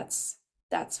strong. That's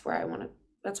what I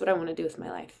want to do with my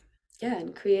life. Yeah,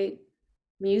 and create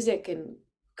music and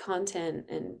content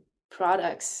and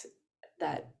products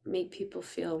that make people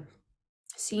feel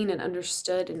seen and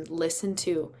understood and listened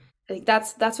to. I think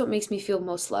that's what makes me feel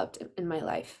most loved in my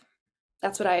life.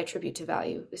 That's what I attribute to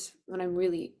value, is when I'm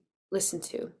really listened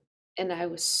to. And I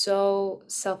was so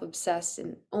self-obsessed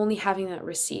and only having that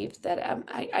received that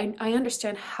I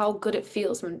understand how good it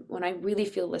feels when I really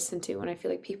feel listened to, when I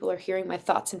feel like people are hearing my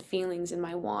thoughts and feelings and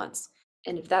my wants.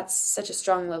 And if that's such a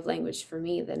strong love language for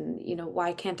me, then,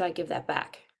 why can't I give that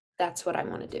back? That's what I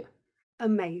want to do.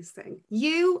 Amazing.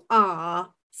 You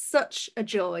are such a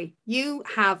joy. You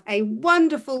have a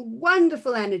wonderful,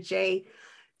 wonderful energy.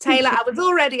 Taylor, I was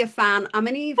already a fan. I'm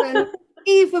an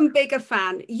even bigger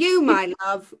fan. You, my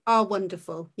love, are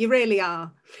wonderful. You really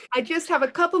are. I just have a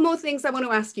couple more things I want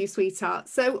to ask you, sweetheart.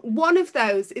 So one of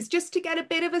those is just to get a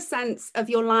bit of a sense of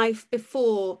your life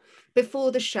before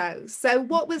the show. So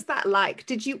what was that like?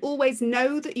 Did you always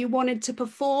know that you wanted to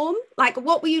perform? Like,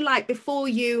 what were you like before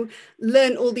you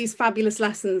learned all these fabulous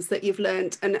lessons that you've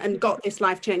learned and got this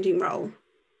life-changing role?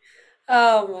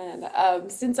 Oh man.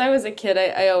 Since I was a kid,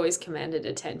 I always commanded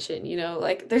attention,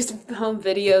 like there's home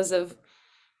videos of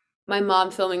my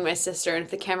mom filming my sister, and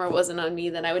if the camera wasn't on me,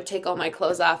 then I would take all my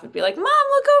clothes off and be like, "Mom,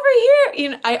 look over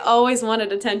here." I always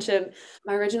wanted attention.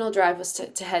 My original drive was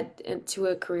to head into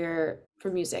a career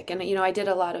for music. And I did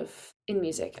a lot of in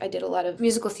music. I did a lot of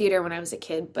musical theater when I was a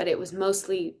kid, but it was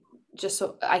mostly just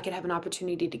so I could have an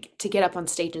opportunity to get up on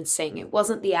stage and sing. It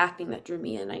wasn't the acting that drew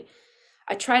me in.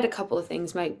 I tried a couple of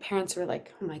things. My parents were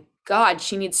like, "Oh my God,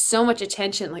 she needs so much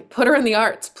attention. Like, put her in the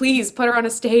arts, please. Put her on a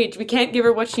stage. We can't give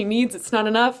her what she needs. It's not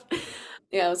enough."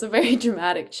 Yeah, I was a very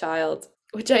dramatic child,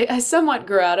 which I somewhat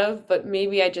grew out of, but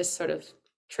maybe I just sort of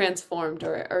transformed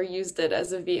or used it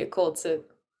as a vehicle to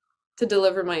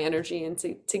deliver my energy and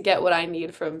to get what I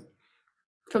need from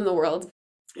the world.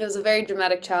 I was a very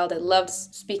dramatic child. I loved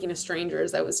speaking to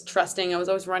strangers. I was trusting. I was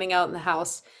always running out in the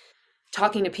house,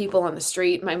 talking to people on the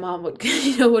street. My mom would,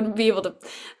 wouldn't be able to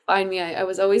find me. I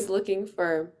was always looking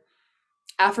for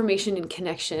affirmation and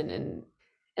connection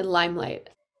and limelight.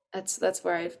 That's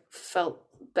where I felt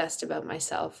best about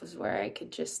myself, was where I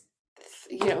could just,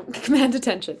 command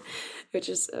attention, which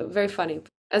is very funny.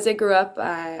 As I grew up,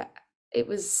 I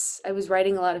was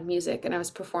writing a lot of music, and I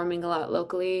was performing a lot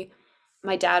locally.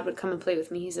 My dad would come and play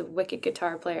with me. He's a wicked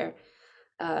guitar player.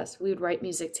 So we would write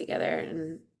music together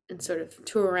and sort of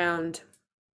tour around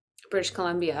British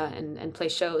Columbia and play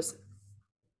shows.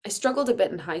 I struggled a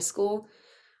bit in high school,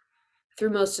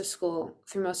 through most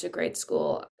of grade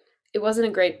school. It wasn't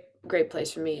a great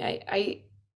place for me. I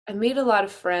made a lot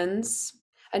of friends.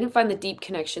 I didn't find the deep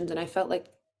connections, and I felt like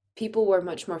people were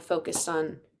much more focused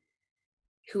on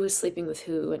who was sleeping with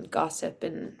who and gossip,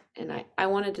 and I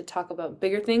wanted to talk about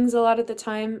bigger things a lot of the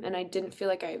time, and I didn't feel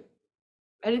like I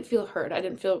didn't feel heard. I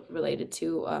didn't feel related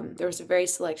to. There was a very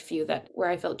select few where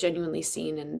I felt genuinely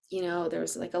seen, and there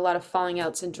was like a lot of falling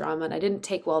outs and drama, and I didn't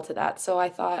take well to that. So I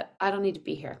thought, I don't need to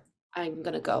be here. I'm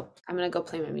gonna go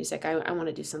play my music. I want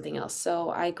to do something else. So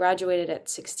I graduated at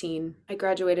 16. I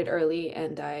graduated early,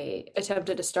 and I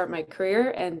attempted to start my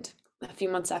career. And a few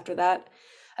months after that,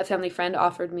 a family friend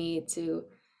offered me to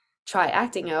try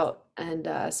acting out.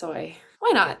 And so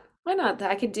why not? Why not?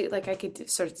 I could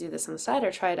sort of do this on the side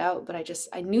or try it out. But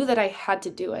I knew that I had to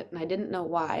do it, and I didn't know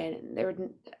why. And there had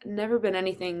never been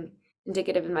anything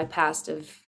indicative in my past of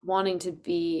wanting to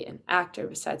be an actor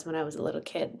besides when I was a little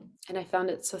kid. And I found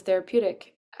it so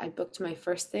therapeutic. I booked my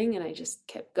first thing, and I just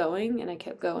kept going, and I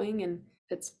kept going, and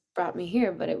it's brought me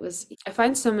here. But I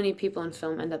find so many people in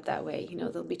film end up that way.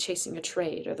 They'll be chasing a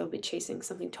trade, or they'll be chasing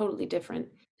something totally different,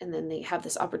 and then they have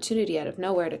this opportunity out of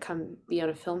nowhere to come be on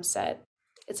a film set.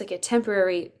 It's like a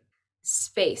temporary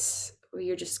space where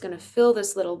you're just going to fill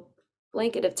this little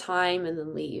blanket of time and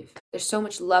then leave. There's so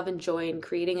much love and joy in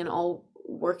creating and all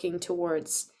working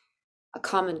towards a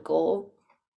common goal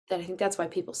that I think that's why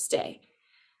people stay.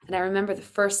 And I remember the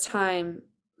first time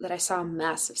that I saw a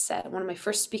massive set. One of my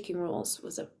first speaking roles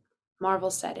was a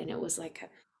Marvel set, and it was like a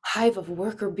hive of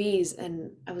worker bees.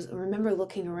 And I remember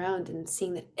looking around and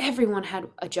seeing that everyone had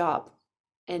a job.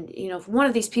 And, if one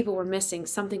of these people were missing,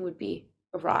 something would be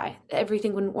awry.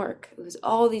 Everything wouldn't work. It was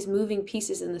all these moving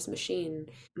pieces in this machine.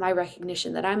 My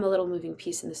recognition that I'm a little moving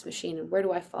piece in this machine, and where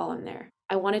do I fall in there?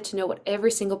 I wanted to know what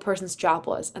every single person's job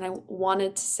was, and I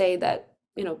wanted to say that,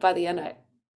 by the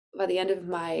end of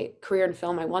my career in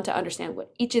film, I want to understand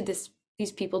what each of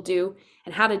these people do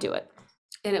and how to do it.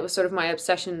 And it was sort of my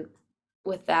obsession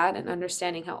with that and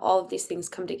understanding how all of these things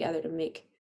come together to make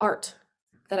art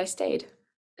that I stayed.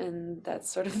 And that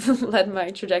sort of led my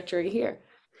trajectory here.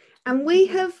 And we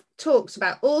have talked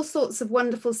about all sorts of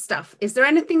wonderful stuff. Is there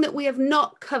anything that we have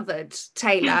not covered,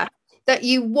 Taylor, that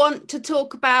you want to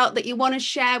talk about, that you want to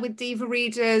share with Diva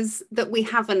readers that we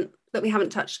haven't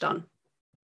touched on?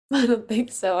 I don't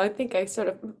think so. I think I sort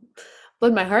of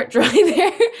bled my heart dry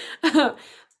there.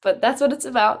 But that's what it's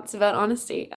about. It's about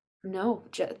honesty. No,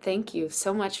 thank you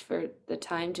so much for the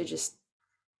time to just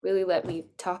really let me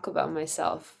talk about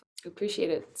myself. I appreciate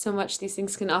it so much. These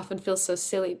things can often feel so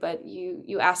silly, but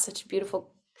you ask such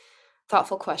beautiful,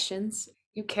 thoughtful questions.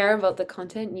 You care about the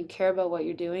content, and you care about what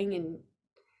you're doing, and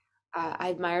I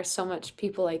admire so much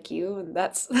people like you, and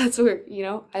that's where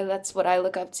that's what I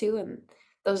look up to, and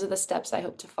those are the steps I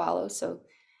hope to follow. So,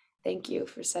 thank you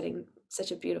for setting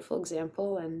such a beautiful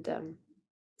example, and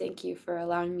thank you for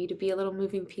allowing me to be a little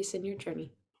moving piece in your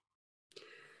journey.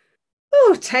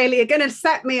 Oh, Taylor, you're going to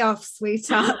set me off,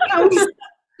 sweetheart.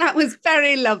 That was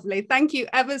very lovely. Thank you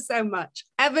ever so much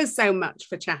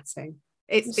for chatting.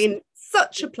 It's been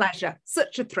such a pleasure,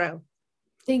 such a thrill.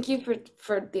 Thank you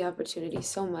for the opportunity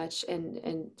so much, and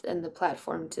the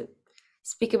platform to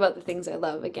speak about the things I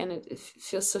love. Again, it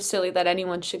feels so silly that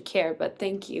anyone should care, but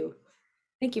thank you.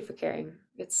 Thank you for caring.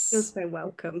 You're so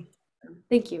welcome.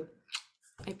 Thank you.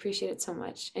 I appreciate it so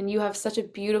much. And you have such a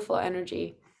beautiful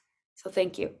energy. So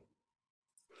thank you.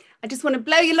 I just want to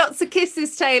blow you lots of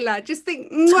kisses, Taylor. Just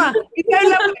think, mwah. You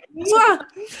don't love it.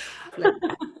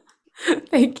 Mwah.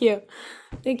 Thank you.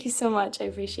 Thank you so much. I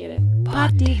appreciate it.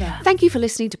 Pod Diva. Thank you for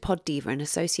listening to Pod Diva in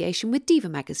association with Diva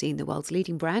Magazine, the world's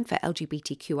leading brand for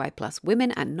LGBTQI+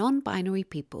 women and non-binary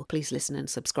people. Please listen and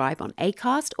subscribe on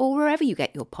Acast or wherever you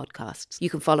get your podcasts.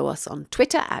 You can follow us on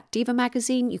Twitter at Diva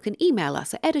Magazine. You can email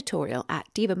us at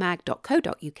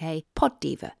editorial@divamag.co.uk. Pod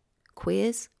Diva.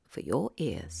 Queers for your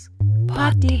ears.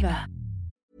 Pod Diva.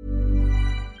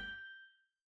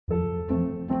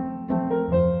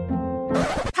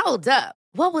 Hold up.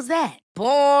 What was that?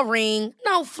 Boring.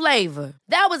 No flavor.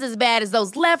 That was as bad as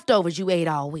those leftovers you ate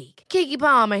all week. Keke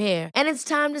Palmer here, and it's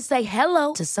time to say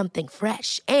hello to something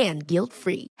fresh and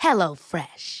guilt-free. Hello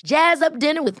Fresh. Jazz up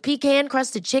dinner with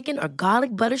pecan-crusted chicken or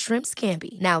garlic butter shrimp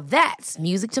scampi. Now that's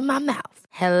music to my mouth.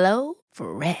 Hello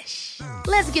Fresh.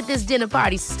 Let's get this dinner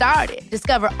party started.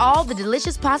 Discover all the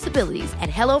delicious possibilities at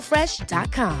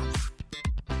hellofresh.com.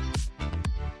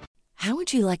 How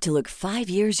would you like to look 5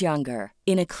 years younger?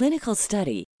 In a clinical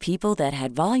study, people that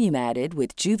had volume added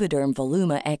with Juvederm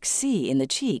Voluma XC in the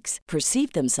cheeks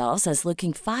perceived themselves as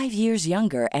looking 5 years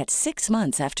younger at 6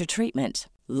 months after treatment.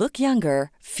 Look younger,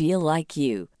 feel like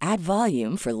you. Add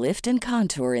volume for lift and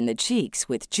contour in the cheeks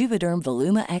with Juvederm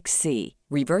Voluma XC.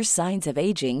 Reverse signs of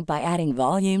aging by adding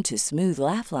volume to smooth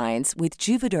laugh lines with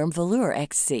Juvederm Volure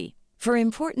XC. For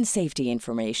important safety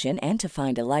information and to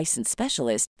find a licensed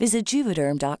specialist, visit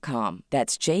Juvederm.com.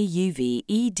 That's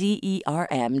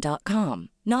JUVEDERM.com.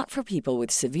 Not for people with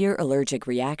severe allergic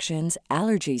reactions,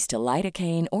 allergies to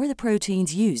lidocaine, or the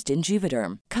proteins used in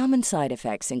Juvederm. Common side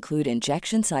effects include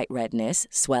injection site redness,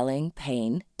 swelling,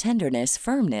 pain, tenderness,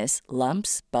 firmness,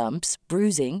 lumps, bumps,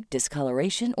 bruising,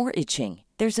 discoloration, or itching.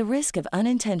 There's a risk of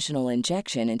unintentional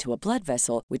injection into a blood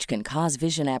vessel, which can cause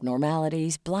vision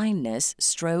abnormalities, blindness,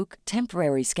 stroke,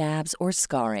 temporary scabs, or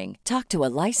scarring. Talk to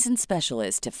a licensed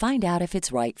specialist to find out if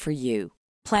it's right for you.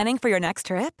 Planning for your next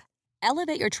trip?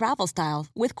 Elevate your travel style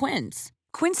with Quince.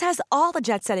 Quince has all the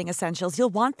jet-setting essentials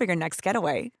you'll want for your next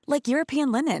getaway, like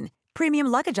European linen, premium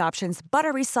luggage options,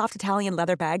 buttery soft Italian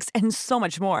leather bags, and so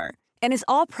much more. And is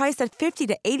all priced at 50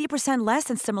 to 80% less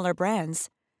than similar brands.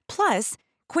 Plus,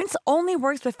 Quince only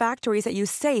works with factories that use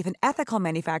safe and ethical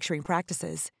manufacturing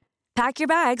practices. Pack your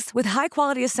bags with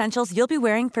high-quality essentials you'll be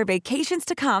wearing for vacations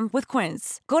to come with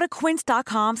Quince. Go to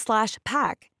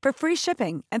quince.com/pack for free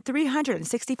shipping and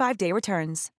 365-day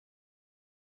returns.